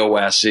what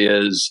EOS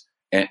is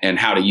and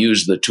how to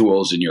use the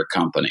tools in your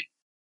company.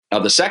 Now,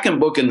 the second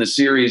book in the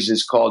series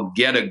is called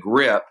Get a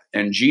Grip,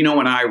 and Gino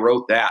and I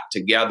wrote that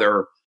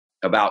together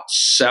about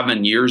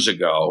 7 years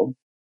ago.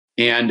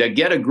 And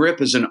Get a Grip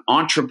is an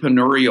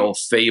entrepreneurial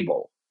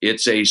fable.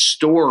 It's a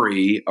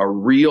story, a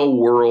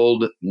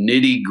real-world,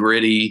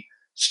 nitty-gritty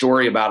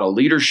story about a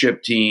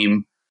leadership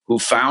team who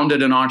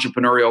founded an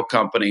entrepreneurial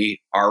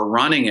company, are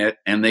running it,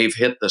 and they've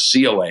hit the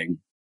ceiling.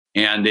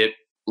 And it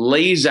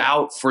lays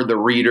out for the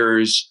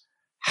readers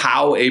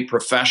how a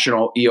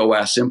professional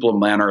EOS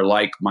implementer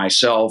like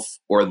myself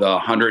or the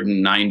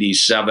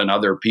 197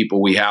 other people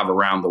we have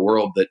around the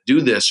world that do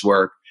this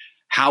work,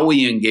 how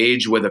we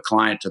engage with a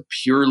client to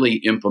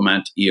purely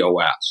implement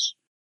EOS.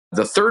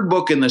 The third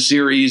book in the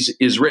series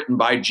is written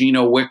by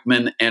Gino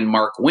Wickman and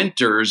Mark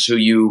Winters, who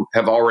you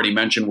have already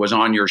mentioned was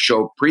on your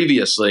show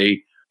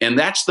previously. And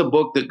that's the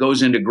book that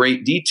goes into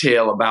great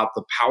detail about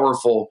the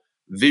powerful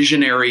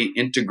visionary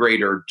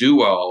integrator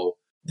duo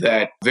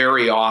that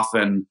very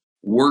often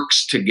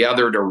works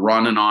together to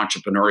run an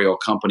entrepreneurial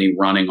company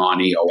running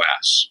on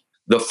EOS.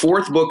 The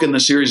fourth book in the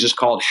series is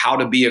called How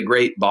to Be a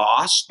Great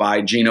Boss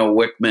by Gino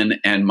Wickman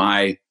and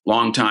my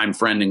longtime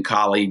friend and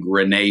colleague,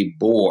 Renee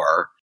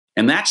Bohr.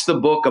 And that's the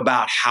book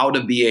about how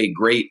to be a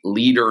great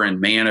leader and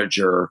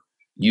manager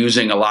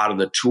using a lot of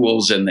the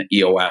tools in the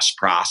EOS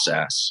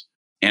process.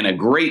 And a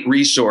great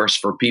resource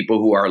for people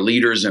who are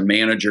leaders and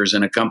managers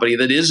in a company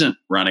that isn't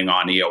running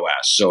on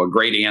EOS. So a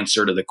great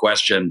answer to the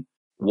question,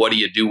 what do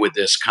you do with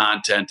this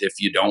content if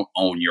you don't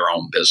own your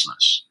own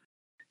business?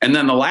 And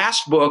then the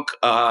last book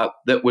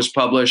that was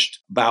published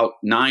about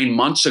 9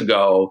 months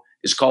ago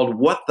is called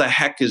What the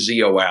Heck is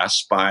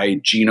EOS by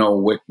Gino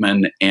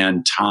Wickman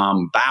and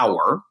Tom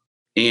Bauer.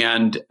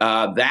 And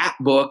that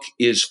book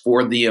is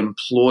for the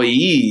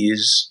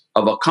employees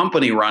of a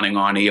company running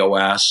on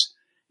EOS.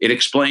 It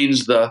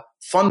explains the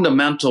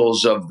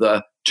fundamentals of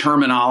the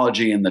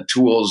terminology and the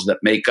tools that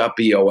make up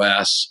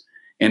EOS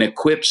and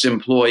equips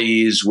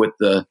employees with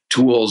the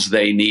tools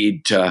they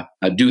need to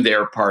do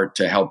their part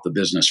to help the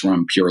business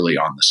run purely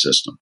on the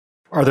system.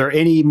 Are there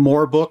any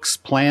more books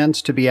planned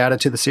to be added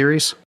to the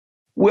series?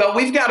 Well,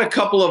 we've got a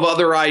couple of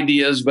other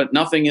ideas, but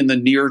nothing in the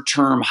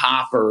near-term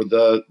hopper.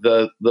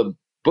 The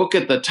book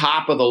at the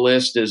top of the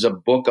list is a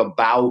book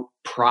about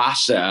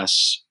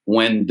process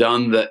when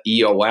done the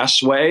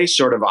EOS way,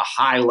 sort of a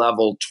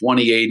high-level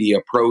 2080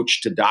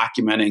 approach to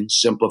documenting,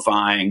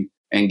 simplifying,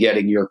 and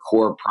getting your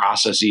core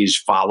processes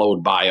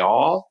followed by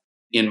all.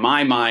 In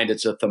my mind,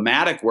 it's a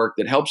thematic work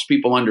that helps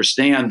people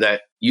understand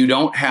that you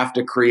don't have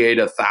to create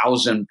a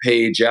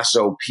 1,000-page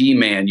SOP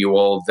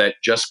manual that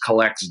just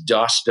collects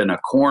dust in a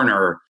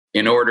corner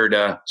in order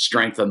to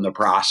strengthen the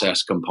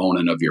process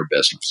component of your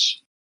business.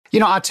 You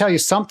know, I'll tell you,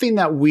 something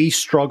that we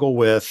struggle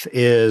with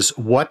is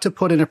what to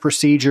put in a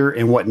procedure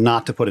and what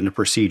not to put in a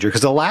procedure. Because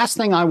the last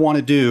thing I want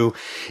to do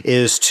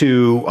is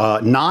to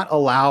not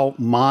allow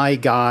my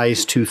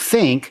guys to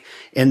think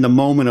in the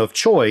moment of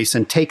choice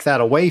and take that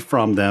away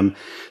from them.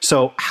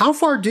 So how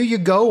far do you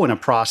go in a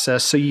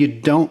process so you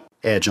don't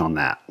edge on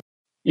that?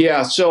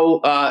 Yeah,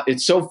 so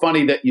it's so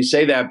funny that you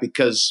say that,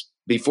 because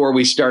before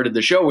we started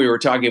the show, we were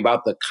talking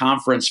about the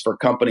conference for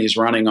companies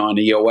running on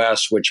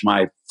EOS, which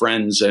my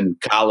friends and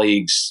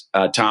colleagues,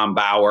 Tom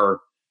Bauer,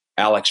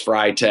 Alex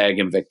Freitag,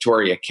 and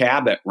Victoria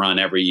Cabot run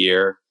every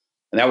year.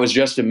 And that was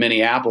just in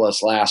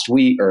Minneapolis last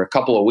week or a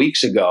couple of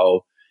weeks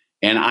ago.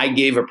 And I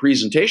gave a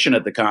presentation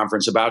at the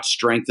conference about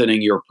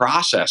strengthening your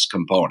process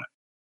component.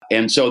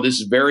 And so this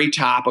is very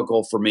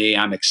topical for me.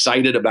 I'm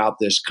excited about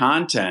this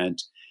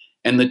content.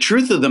 And the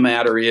truth of the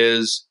matter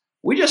is,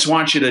 we just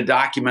want you to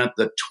document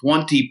the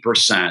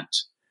 20%,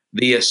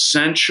 the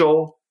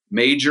essential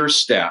major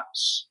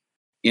steps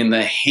in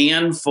the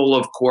handful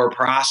of core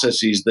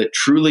processes that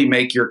truly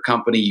make your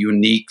company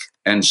unique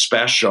and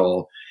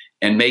special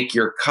and make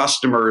your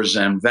customers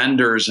and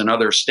vendors and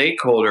other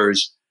stakeholders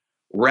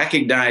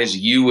recognize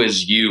you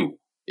as you.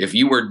 If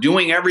you were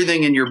doing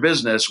everything in your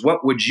business,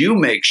 what would you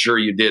make sure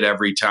you did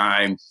every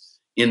time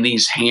in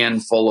these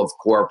handful of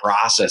core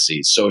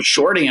processes? So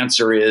short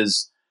answer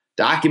is,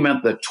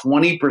 document the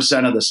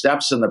 20% of the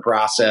steps in the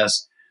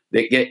process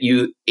that get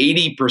you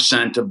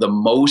 80% of the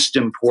most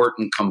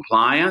important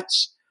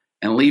compliance,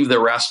 and leave the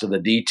rest of the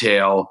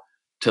detail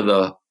to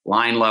the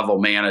line level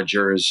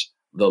managers,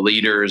 the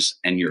leaders,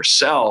 and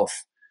yourself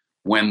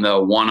when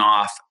the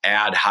one-off,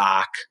 ad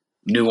hoc,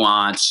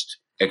 nuanced,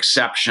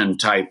 exception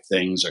type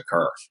things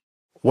occur.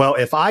 Well,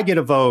 if I get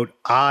a vote,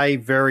 I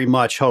very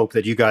much hope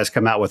that you guys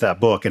come out with that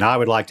book, and I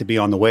would like to be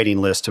on the waiting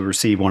list to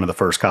receive one of the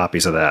first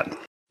copies of that.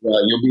 Well,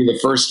 you'll be the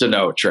first to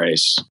know,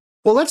 Trace.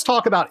 Well, let's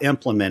talk about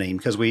implementing,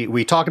 because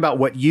we talk about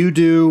what you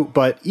do,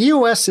 but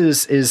EOS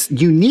is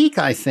unique,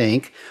 I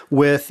think,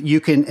 with you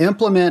can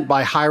implement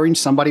by hiring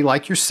somebody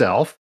like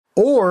yourself,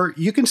 or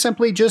you can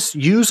simply just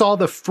use all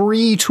the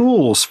free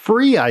tools,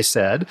 free, I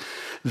said,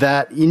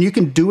 and you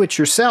can do it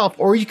yourself,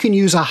 or you can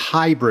use a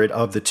hybrid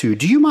of the two.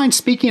 Do you mind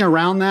speaking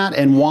around that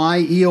and why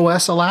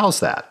EOS allows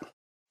that?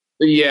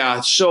 Yeah,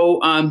 so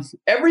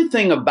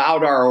everything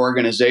about our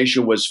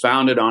organization was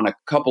founded on a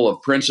couple of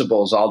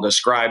principles I'll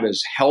describe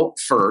as help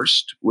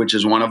first, which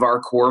is one of our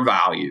core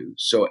values.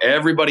 So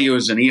everybody who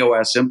is an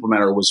EOS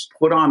implementer was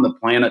put on the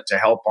planet to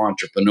help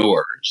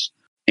entrepreneurs.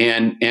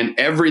 And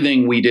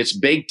everything it's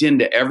baked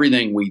into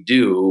everything we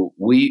do.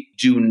 We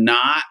do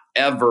not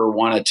ever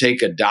want to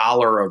take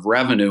 $1 of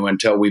revenue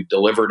until we've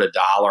delivered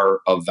 $1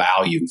 of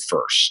value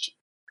first.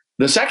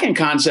 The second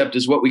concept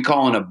is what we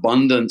call an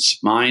abundance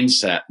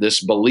mindset,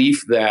 this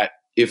belief that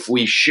if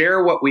we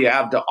share what we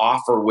have to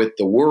offer with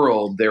the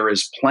world, there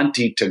is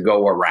plenty to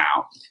go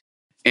around.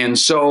 And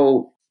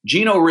so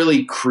Gino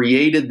really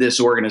created this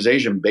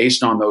organization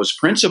based on those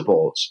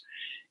principles.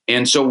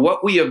 And so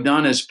what we have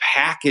done is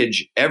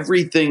package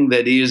everything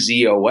that is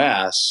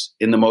EOS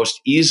in the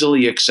most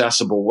easily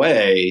accessible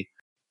way.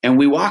 And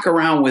we walk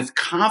around with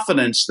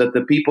confidence that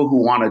the people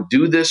who want to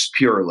do this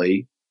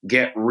purely,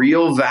 get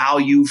real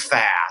value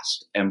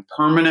fast, and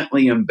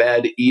permanently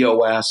embed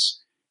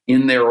EOS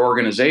in their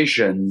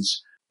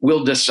organizations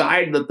will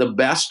decide that the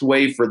best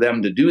way for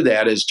them to do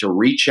that is to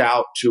reach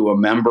out to a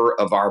member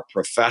of our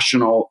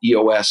professional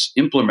EOS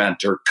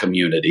implementer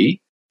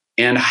community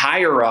and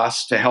hire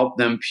us to help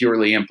them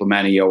purely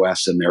implement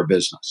EOS in their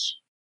business.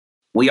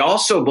 We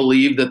also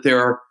believe that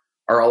there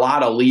are a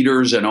lot of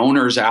leaders and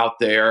owners out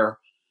there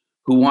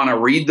who want to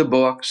read the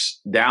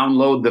books,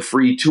 download the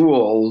free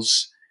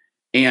tools,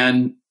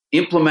 and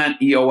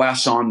implement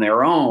EOS on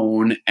their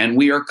own. And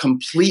we are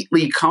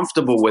completely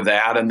comfortable with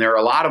that. And there are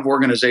a lot of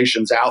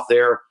organizations out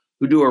there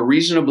who do a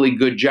reasonably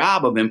good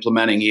job of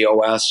implementing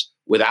EOS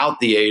without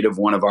the aid of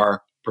one of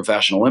our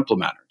professional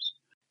implementers.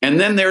 And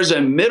then there's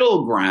a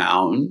middle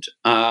ground,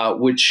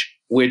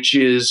 which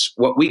is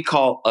what we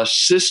call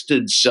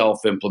assisted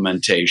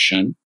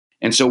self-implementation.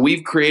 And so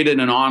we've created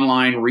an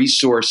online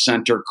resource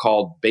center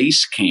called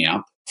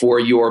Basecamp for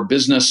your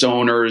business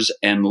owners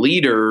and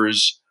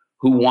leaders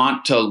who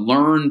want to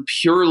learn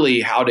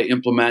purely how to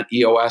implement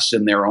EOS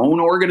in their own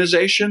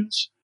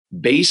organizations.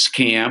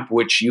 Basecamp,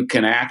 which you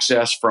can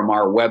access from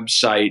our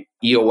website,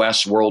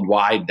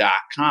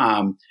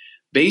 eosworldwide.com.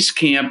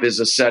 Basecamp is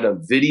a set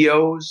of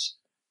videos,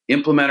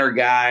 implementer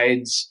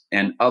guides,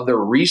 and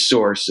other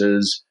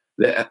resources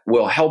that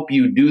will help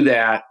you do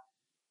that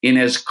in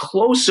as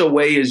close a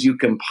way as you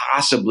can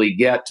possibly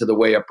get to the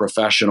way a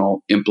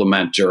professional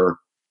implementer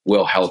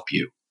will help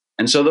you.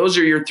 And so those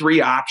are your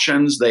three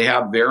options. They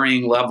have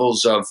varying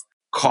levels of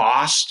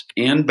cost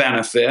and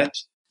benefit.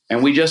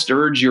 And we just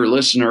urge your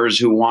listeners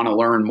who want to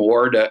learn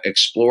more to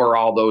explore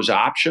all those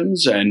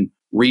options and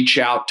reach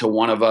out to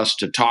one of us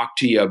to talk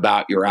to you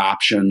about your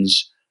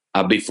options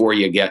before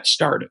you get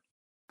started.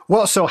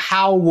 Well, so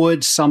how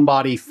would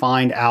somebody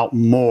find out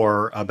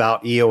more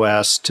about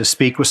EOS to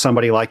speak with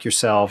somebody like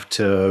yourself?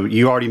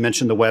 You already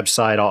mentioned the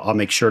website. I'll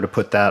make sure to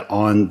put that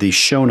on the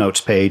show notes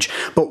page.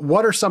 But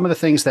what are some of the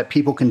things that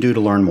people can do to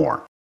learn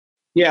more?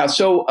 Yeah,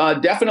 so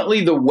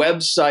definitely the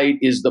website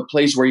is the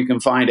place where you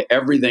can find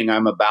everything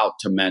I'm about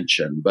to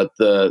mention. But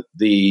the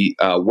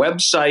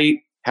website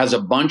has a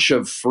bunch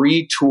of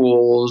free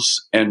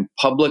tools and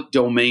public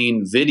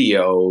domain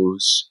videos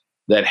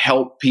that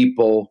help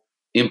people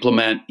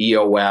implement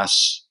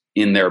EOS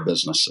in their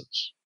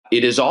businesses.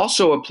 It is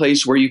also a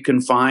place where you can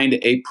find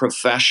a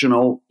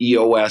professional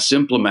EOS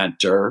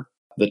implementer.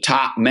 The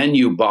top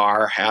menu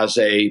bar has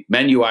a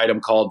menu item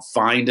called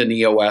Find an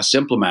EOS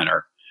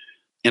Implementer.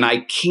 And I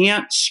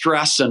can't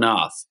stress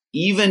enough,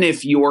 even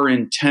if your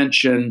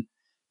intention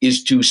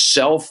is to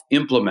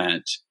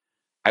self-implement,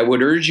 I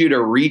would urge you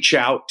to reach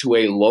out to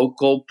a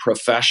local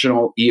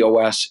professional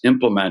EOS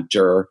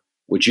implementer,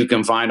 which you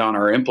can find on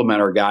our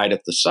implementer guide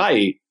at the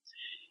site.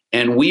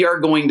 And we are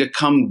going to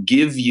come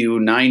give you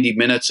 90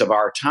 minutes of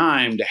our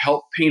time to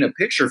help paint a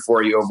picture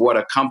for you of what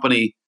a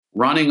company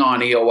running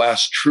on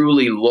EOS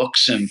truly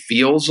looks and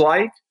feels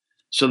like,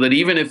 so that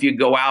even if you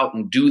go out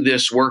and do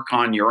this work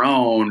on your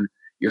own,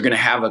 you're going to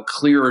have a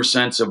clearer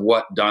sense of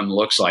what done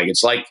looks like.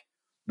 It's like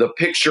the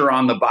picture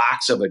on the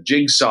box of a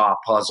jigsaw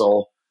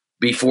puzzle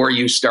before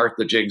you start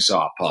the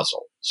jigsaw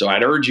puzzle. So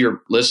I'd urge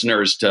your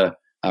listeners to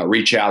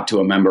reach out to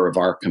a member of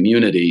our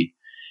community.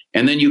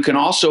 And then you can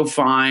also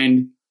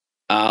find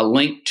a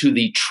link to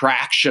the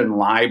Traction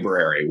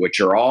Library, which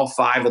are all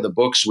 5 of the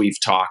books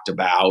we've talked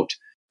about.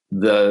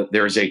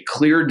 There's a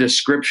clear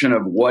description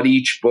of what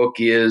each book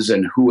is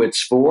and who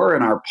it's for,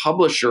 and our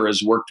publisher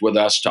has worked with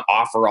us to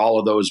offer all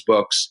of those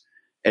books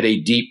at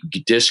a deep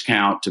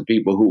discount to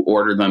people who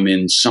order them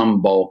in some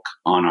bulk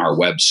on our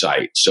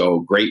website.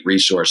 So great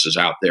resources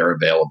out there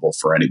available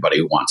for anybody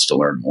who wants to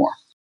learn more.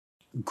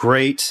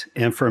 Great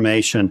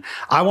information.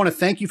 I want to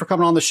thank you for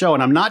coming on the show,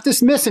 and I'm not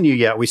dismissing you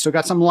yet. We still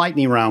got some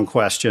lightning round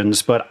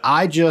questions, but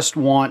I just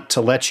want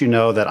to let you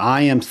know that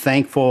I am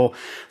thankful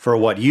for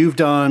what you've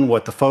done,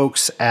 what the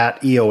folks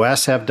at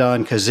EOS have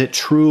done, because it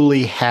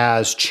truly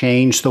has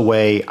changed the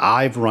way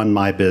I've run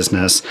my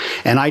business,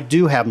 and I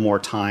do have more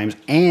time,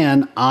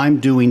 and I'm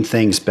doing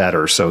things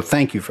better. So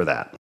thank you for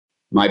that.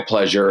 My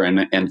pleasure,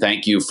 and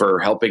thank you for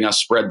helping us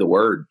spread the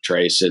word,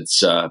 Trace.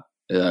 It's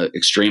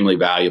extremely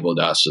valuable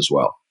to us as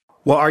well.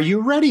 Well, are you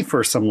ready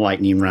for some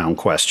lightning round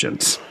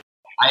questions?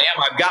 I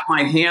am. I've got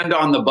my hand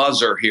on the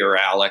buzzer here,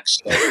 Alex.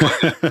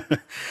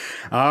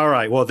 All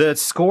right. Well, the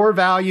score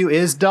value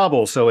is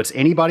double, so it's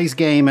anybody's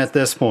game at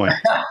this point.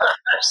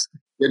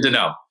 Good to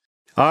know.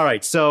 All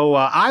right. So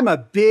I'm a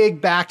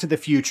big Back to the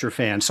Future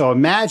fan. So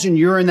imagine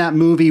you're in that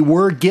movie.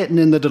 We're getting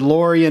in the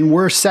DeLorean.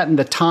 We're setting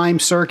the time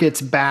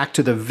circuits back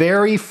to the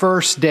very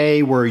first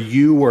day where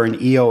you were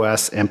an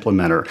EOS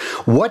implementer.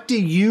 What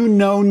do you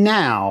know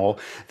now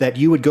that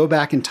you would go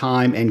back in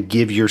time and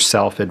give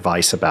yourself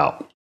advice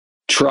about?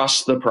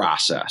 Trust the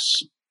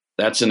process.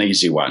 That's an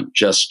easy one.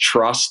 Just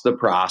trust the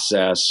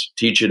process.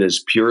 Teach it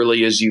as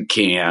purely as you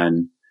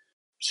can.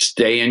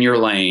 Stay in your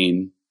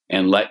lane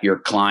and let your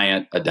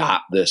client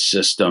adopt this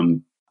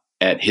system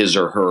at his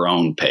or her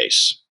own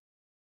pace.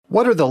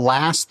 What are the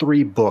last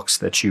 3 books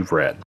that you've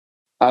read?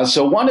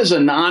 So one is a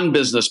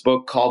non-business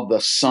book called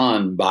The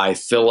Sun by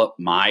Philip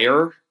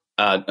Meyer.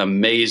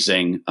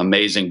 Amazing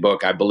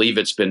book. I believe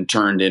it's been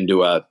turned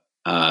into a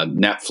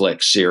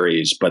Netflix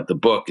series, but the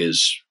book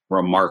is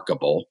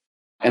remarkable.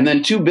 And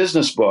then 2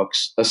 business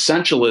books,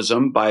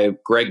 Essentialism by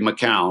Greg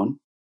McKeown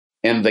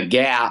and The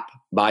Gap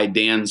by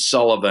Dan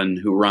Sullivan,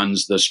 who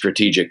runs the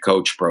Strategic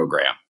Coach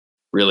program.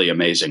 Really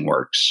amazing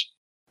works.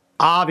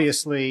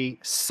 Obviously,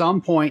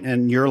 some point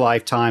in your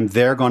lifetime,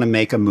 they're going to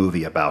make a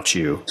movie about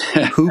you.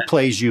 Who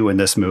plays you in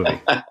this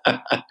movie?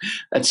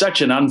 That's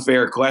such an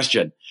unfair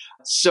question.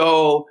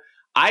 So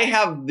I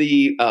have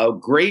the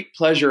great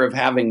pleasure of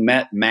having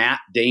met Matt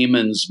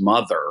Damon's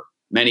mother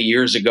many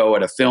years ago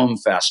at a film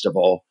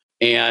festival.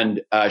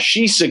 And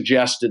she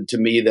suggested to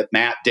me that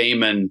Matt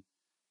Damon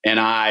and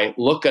I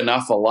look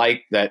enough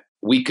alike that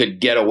we could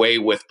get away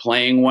with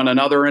playing one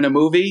another in a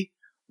movie,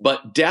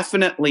 but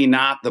definitely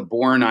not the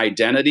Bourne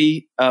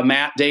Identity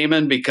Matt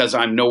Damon, because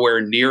I'm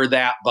nowhere near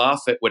that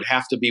buff. It would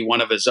have to be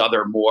one of his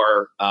other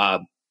more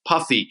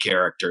puffy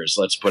characters,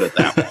 let's put it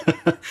that way.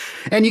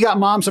 And you got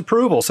mom's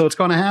approval, so it's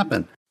going to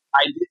happen.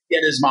 I did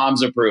get his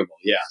mom's approval,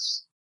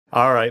 yes.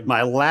 All right.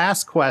 My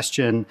last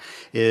question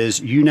is,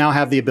 you now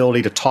have the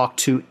ability to talk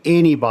to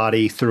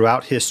anybody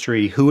throughout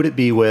history. Who would it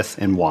be with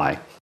and why?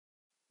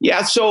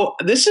 Yeah, so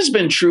this has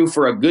been true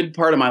for a good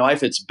part of my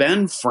life. It's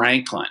Ben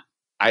Franklin.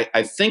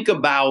 I think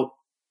about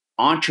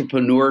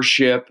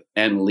entrepreneurship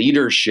and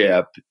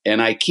leadership,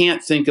 and I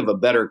can't think of a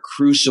better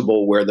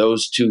crucible where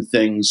those 2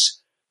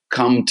 things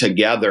come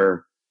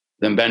together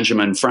than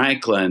Benjamin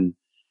Franklin.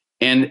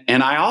 And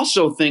I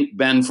also think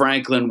Ben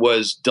Franklin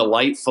was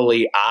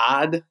delightfully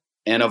odd.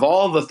 And of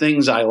all the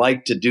things I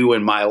like to do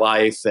in my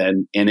life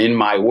and in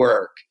my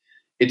work,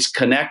 it's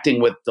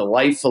connecting with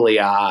delightfully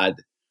odd,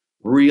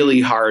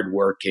 really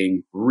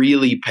hardworking,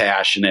 really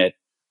passionate,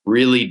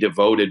 really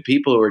devoted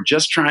people who are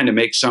just trying to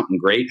make something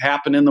great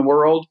happen in the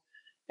world.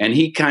 And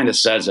he kind of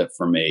says it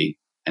for me.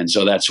 And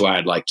so that's why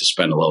I'd like to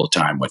spend a little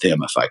time with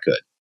him if I could.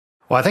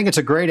 Well, I think it's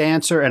a great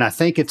answer, and I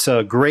think it's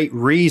a great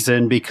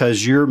reason,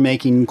 because you're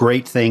making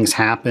great things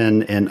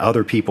happen in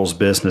other people's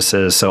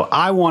businesses. So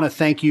I want to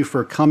thank you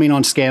for coming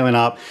on Scaling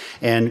Up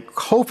and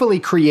hopefully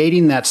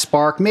creating that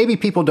spark. Maybe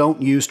people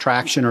don't use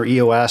Traction or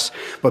EOS,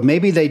 but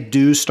maybe they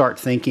do start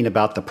thinking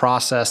about the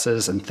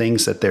processes and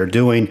things that they're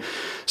doing.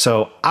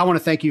 So I want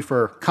to thank you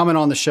for coming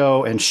on the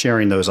show and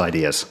sharing those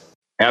ideas.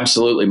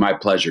 Absolutely. My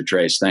pleasure,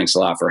 Trace. Thanks a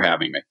lot for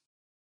having me.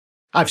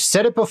 I've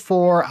said it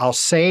before, I'll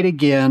say it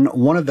again.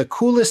 One of the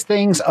coolest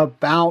things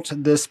about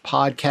this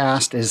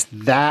podcast is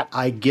that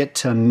I get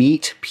to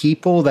meet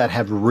people that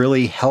have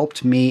really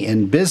helped me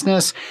in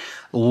business,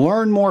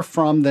 learn more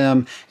from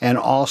them, and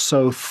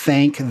also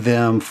thank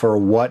them for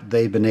what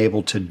they've been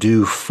able to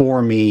do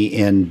for me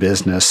in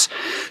business.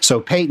 So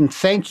Peyton,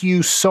 thank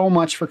you so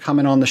much for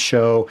coming on the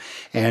show,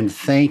 and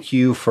thank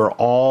you for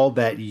all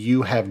that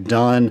you have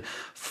done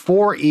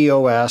for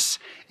EOS,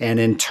 and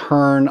in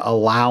turn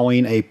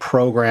allowing a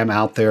program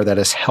out there that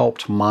has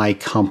helped my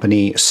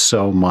company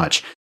so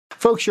much.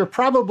 Folks, you're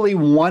probably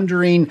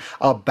wondering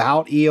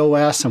about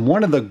EOS, and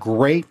one of the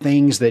great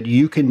things that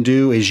you can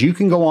do is you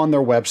can go on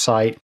their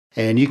website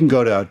and you can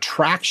go to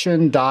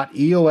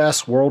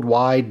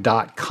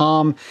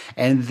traction.eosworldwide.com,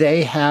 and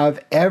they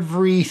have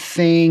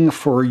everything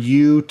for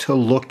you to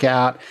look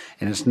at,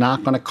 and it's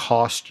not going to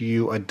cost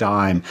you a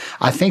dime.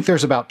 I think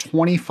there's about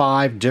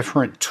 25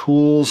 different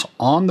tools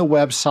on the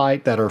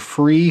website that are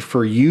free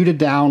for you to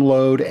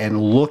download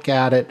and look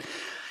at it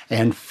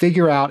and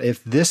figure out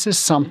if this is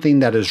something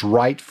that is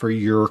right for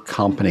your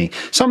company.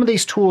 Some of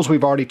these tools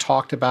we've already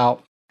talked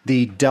about.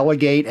 The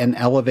Delegate and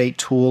Elevate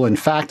tool. In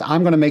fact,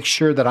 I'm going to make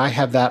sure that I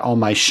have that on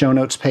my show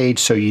notes page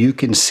so you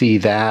can see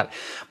that.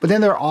 But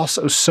then there are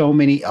also so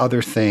many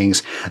other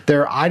things.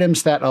 There are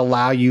items that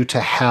allow you to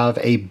have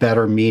a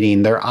better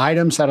meeting. There are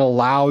items that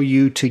allow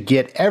you to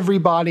get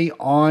everybody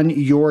on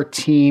your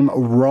team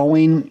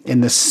rowing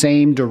in the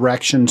same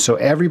direction so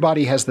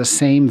everybody has the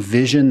same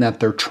vision that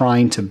they're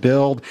trying to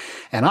build.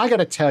 And I got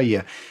to tell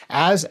you,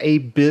 as a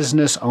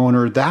business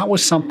owner, that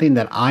was something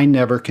that I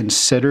never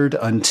considered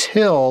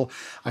until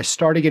I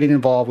started getting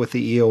involved with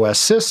the EOS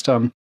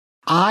system.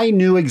 I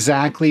knew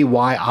exactly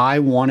why I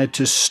wanted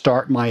to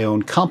start my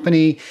own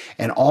company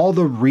and all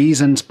the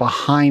reasons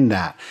behind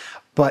that.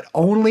 But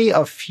only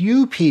a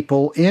few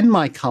people in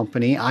my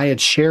company I had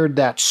shared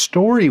that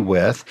story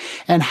with.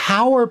 And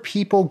how are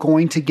people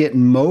going to get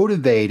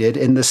motivated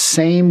in the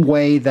same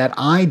way that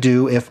I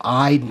do if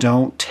I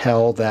don't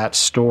tell that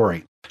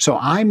story? So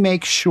I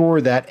make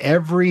sure that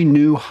every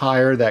new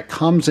hire that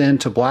comes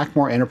into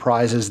Blackmore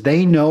Enterprises,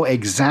 they know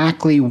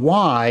exactly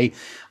why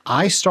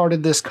I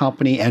started this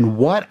company and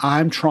what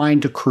I'm trying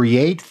to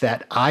create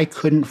that I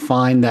couldn't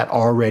find that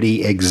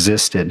already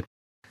existed.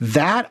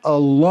 That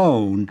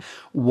alone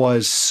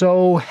was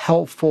so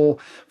helpful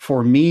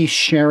for me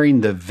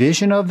sharing the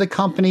vision of the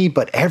company,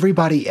 but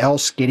everybody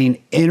else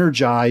getting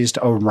energized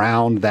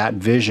around that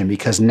vision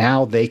because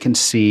now they can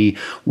see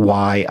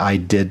why I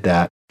did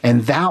that.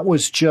 And that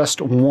was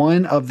just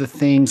one of the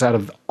things out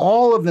of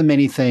all of the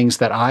many things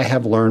that I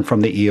have learned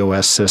from the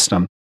EOS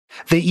system.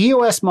 The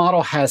EOS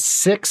model has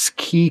 6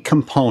 key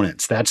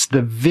components. That's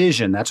the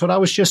vision. That's what I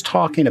was just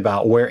talking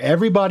about, where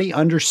everybody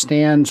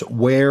understands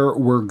where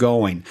we're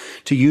going.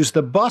 To use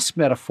the bus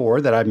metaphor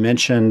that I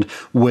mentioned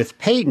with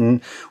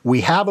Peyton,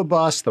 we have a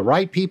bus, the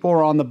right people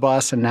are on the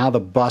bus, and now the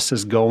bus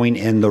is going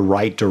in the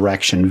right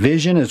direction.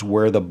 Vision is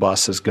where the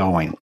bus is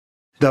going.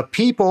 The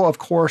people, of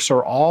course,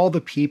 are all the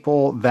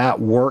people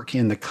that work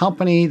in the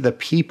company. The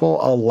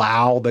people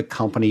allow the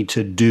company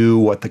to do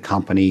what the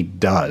company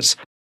does.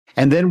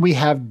 And then we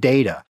have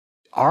data.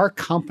 Our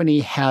company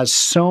has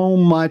so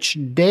much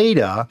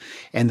data,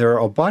 and there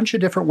are a bunch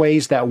of different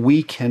ways that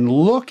we can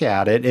look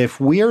at it. If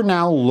we are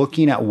now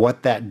looking at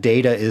what that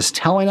data is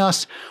telling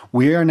us,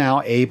 we are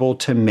now able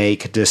to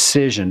make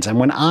decisions. And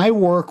when I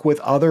work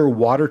with other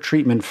water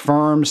treatment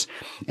firms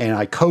and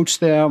I coach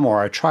them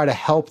or I try to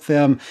help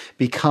them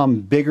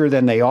become bigger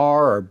than they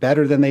are or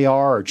better than they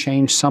are or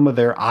change some of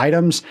their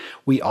items,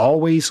 we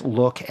always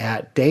look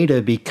at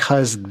data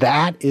because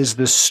that is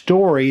the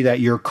story that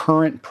your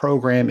current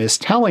program is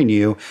telling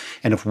you.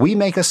 And if we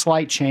make a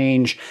slight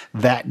change,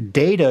 that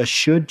data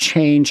should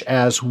change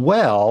as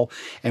well,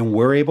 and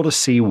we're able to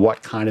see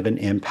what kind of an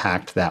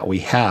impact that we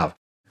have.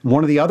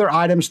 One of the other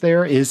items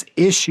there is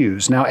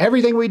issues. Now,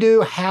 everything we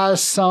do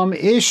has some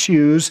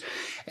issues,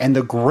 and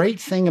the great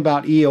thing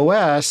about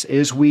EOS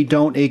is we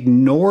don't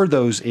ignore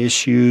those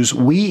issues.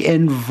 We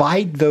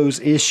invite those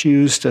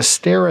issues to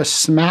stare us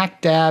smack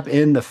dab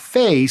in the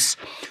face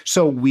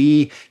so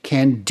we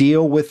can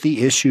deal with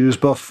the issues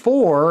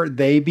before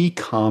they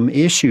become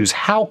issues.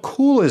 How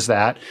cool is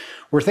that?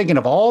 We're thinking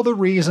of all the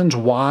reasons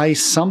why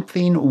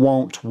something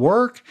won't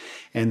work,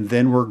 and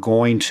then we're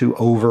going to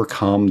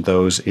overcome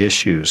those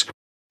issues.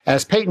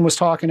 As Peyton was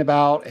talking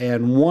about,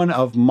 and one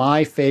of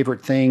my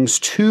favorite things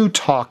to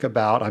talk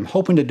about, I'm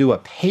hoping to do a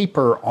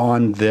paper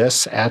on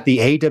this at the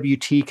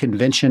AWT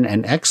Convention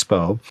and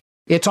Expo.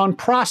 It's on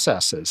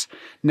processes.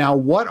 Now,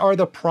 what are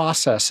the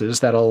processes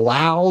that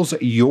allows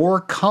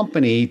your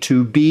company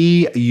to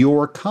be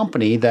your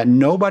company that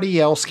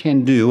nobody else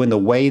can do in the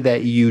way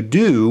that you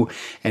do?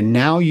 And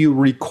now you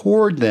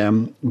record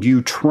them,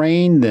 you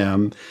train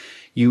them,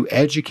 you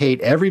educate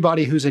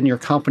everybody who's in your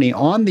company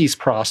on these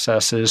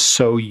processes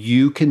so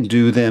you can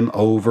do them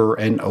over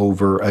and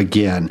over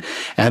again.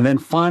 And then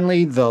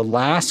finally, the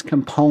last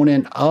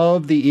component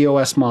of the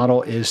EOS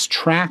model is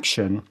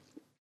traction.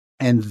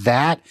 And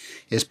that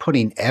is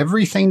putting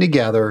everything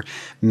together,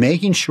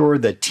 making sure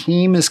the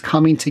team is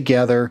coming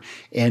together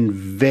in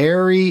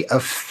very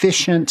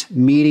efficient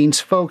meetings.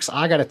 Folks,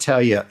 I got to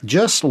tell you,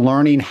 just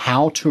learning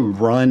how to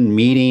run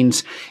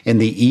meetings in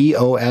the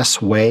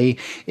EOS way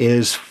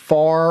is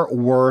far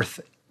worth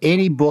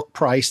any book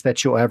price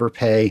that you'll ever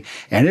pay,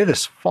 and it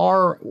is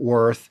far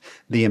worth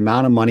the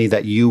amount of money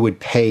that you would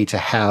pay to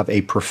have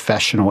a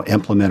professional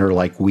implementer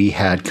like we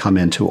had come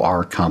into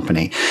our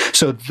company.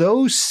 So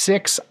those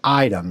 6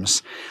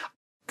 items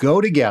go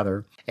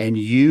together, and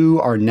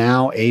you are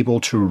now able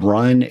to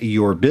run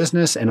your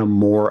business in a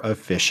more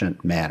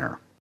efficient manner.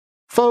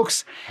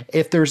 Folks,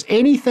 if there's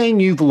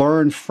anything you've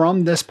learned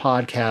from this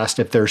podcast,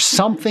 if there's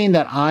something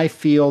that I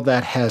feel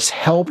that has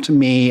helped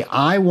me,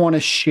 I want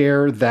to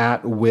share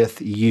that with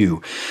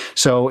you.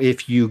 So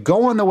if you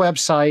go on the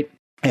website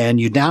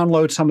and you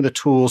download some of the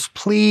tools,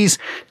 please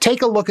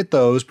take a look at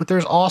those. But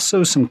there's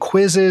also some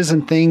quizzes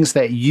and things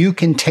that you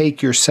can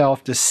take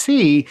yourself to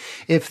see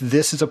if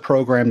this is a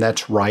program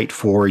that's right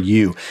for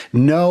you.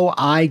 No,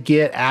 I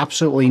get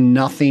absolutely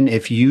nothing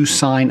if you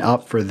sign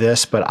up for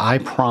this, but I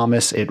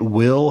promise it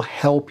will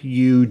help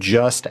you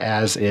just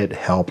as it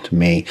helped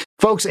me.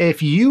 Folks,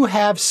 if you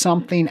have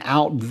something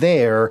out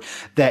there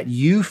that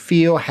you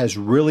feel has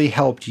really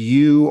helped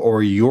you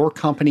or your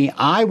company,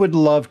 I would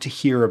love to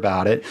hear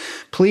about it.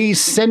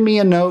 Please send me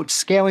a note,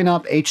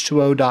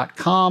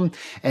 scalinguph2o.com,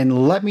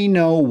 and let me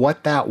know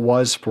what that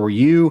was for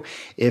you.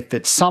 If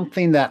it's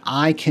something that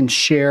I can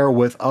share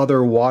with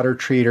other water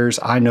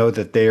treaters, I know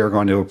that they are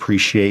going to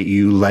appreciate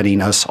you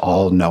letting us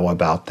all know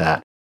about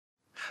that.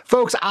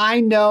 Folks,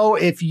 I know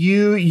if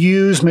you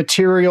use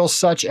materials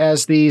such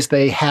as these,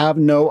 they have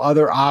no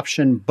other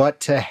option but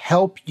to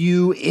help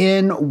you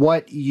in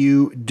what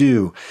you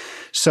do.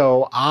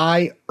 So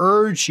I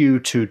urge you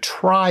to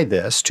try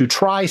this, to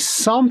try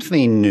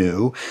something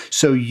new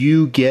so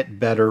you get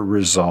better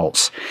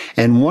results.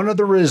 And one of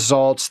the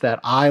results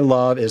that I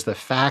love is the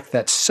fact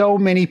that so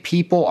many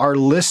people are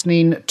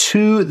listening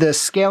to the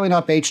Scaling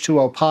Up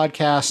H2O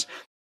podcast.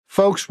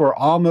 Folks, we're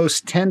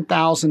almost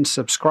 10,000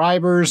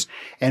 subscribers,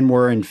 and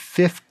we're in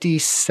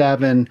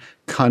 57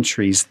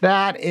 countries.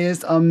 That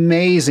is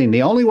amazing.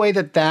 The only way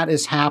that that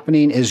is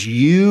happening is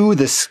you,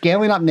 the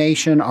Scaling Up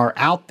Nation, are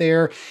out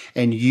there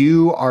and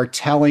you are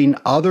telling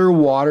other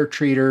water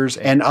treaters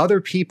and other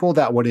people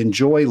that would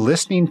enjoy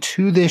listening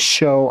to this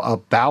show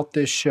about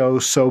this show.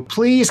 So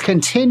please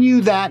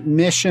continue that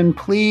mission.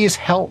 Please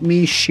help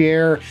me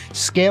share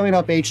Scaling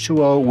Up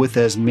H2O with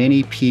as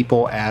many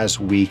people as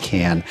we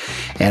can.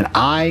 And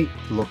I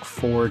look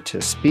forward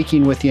to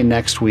speaking with you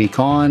next week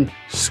on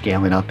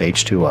Scaling Up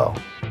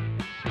H2O.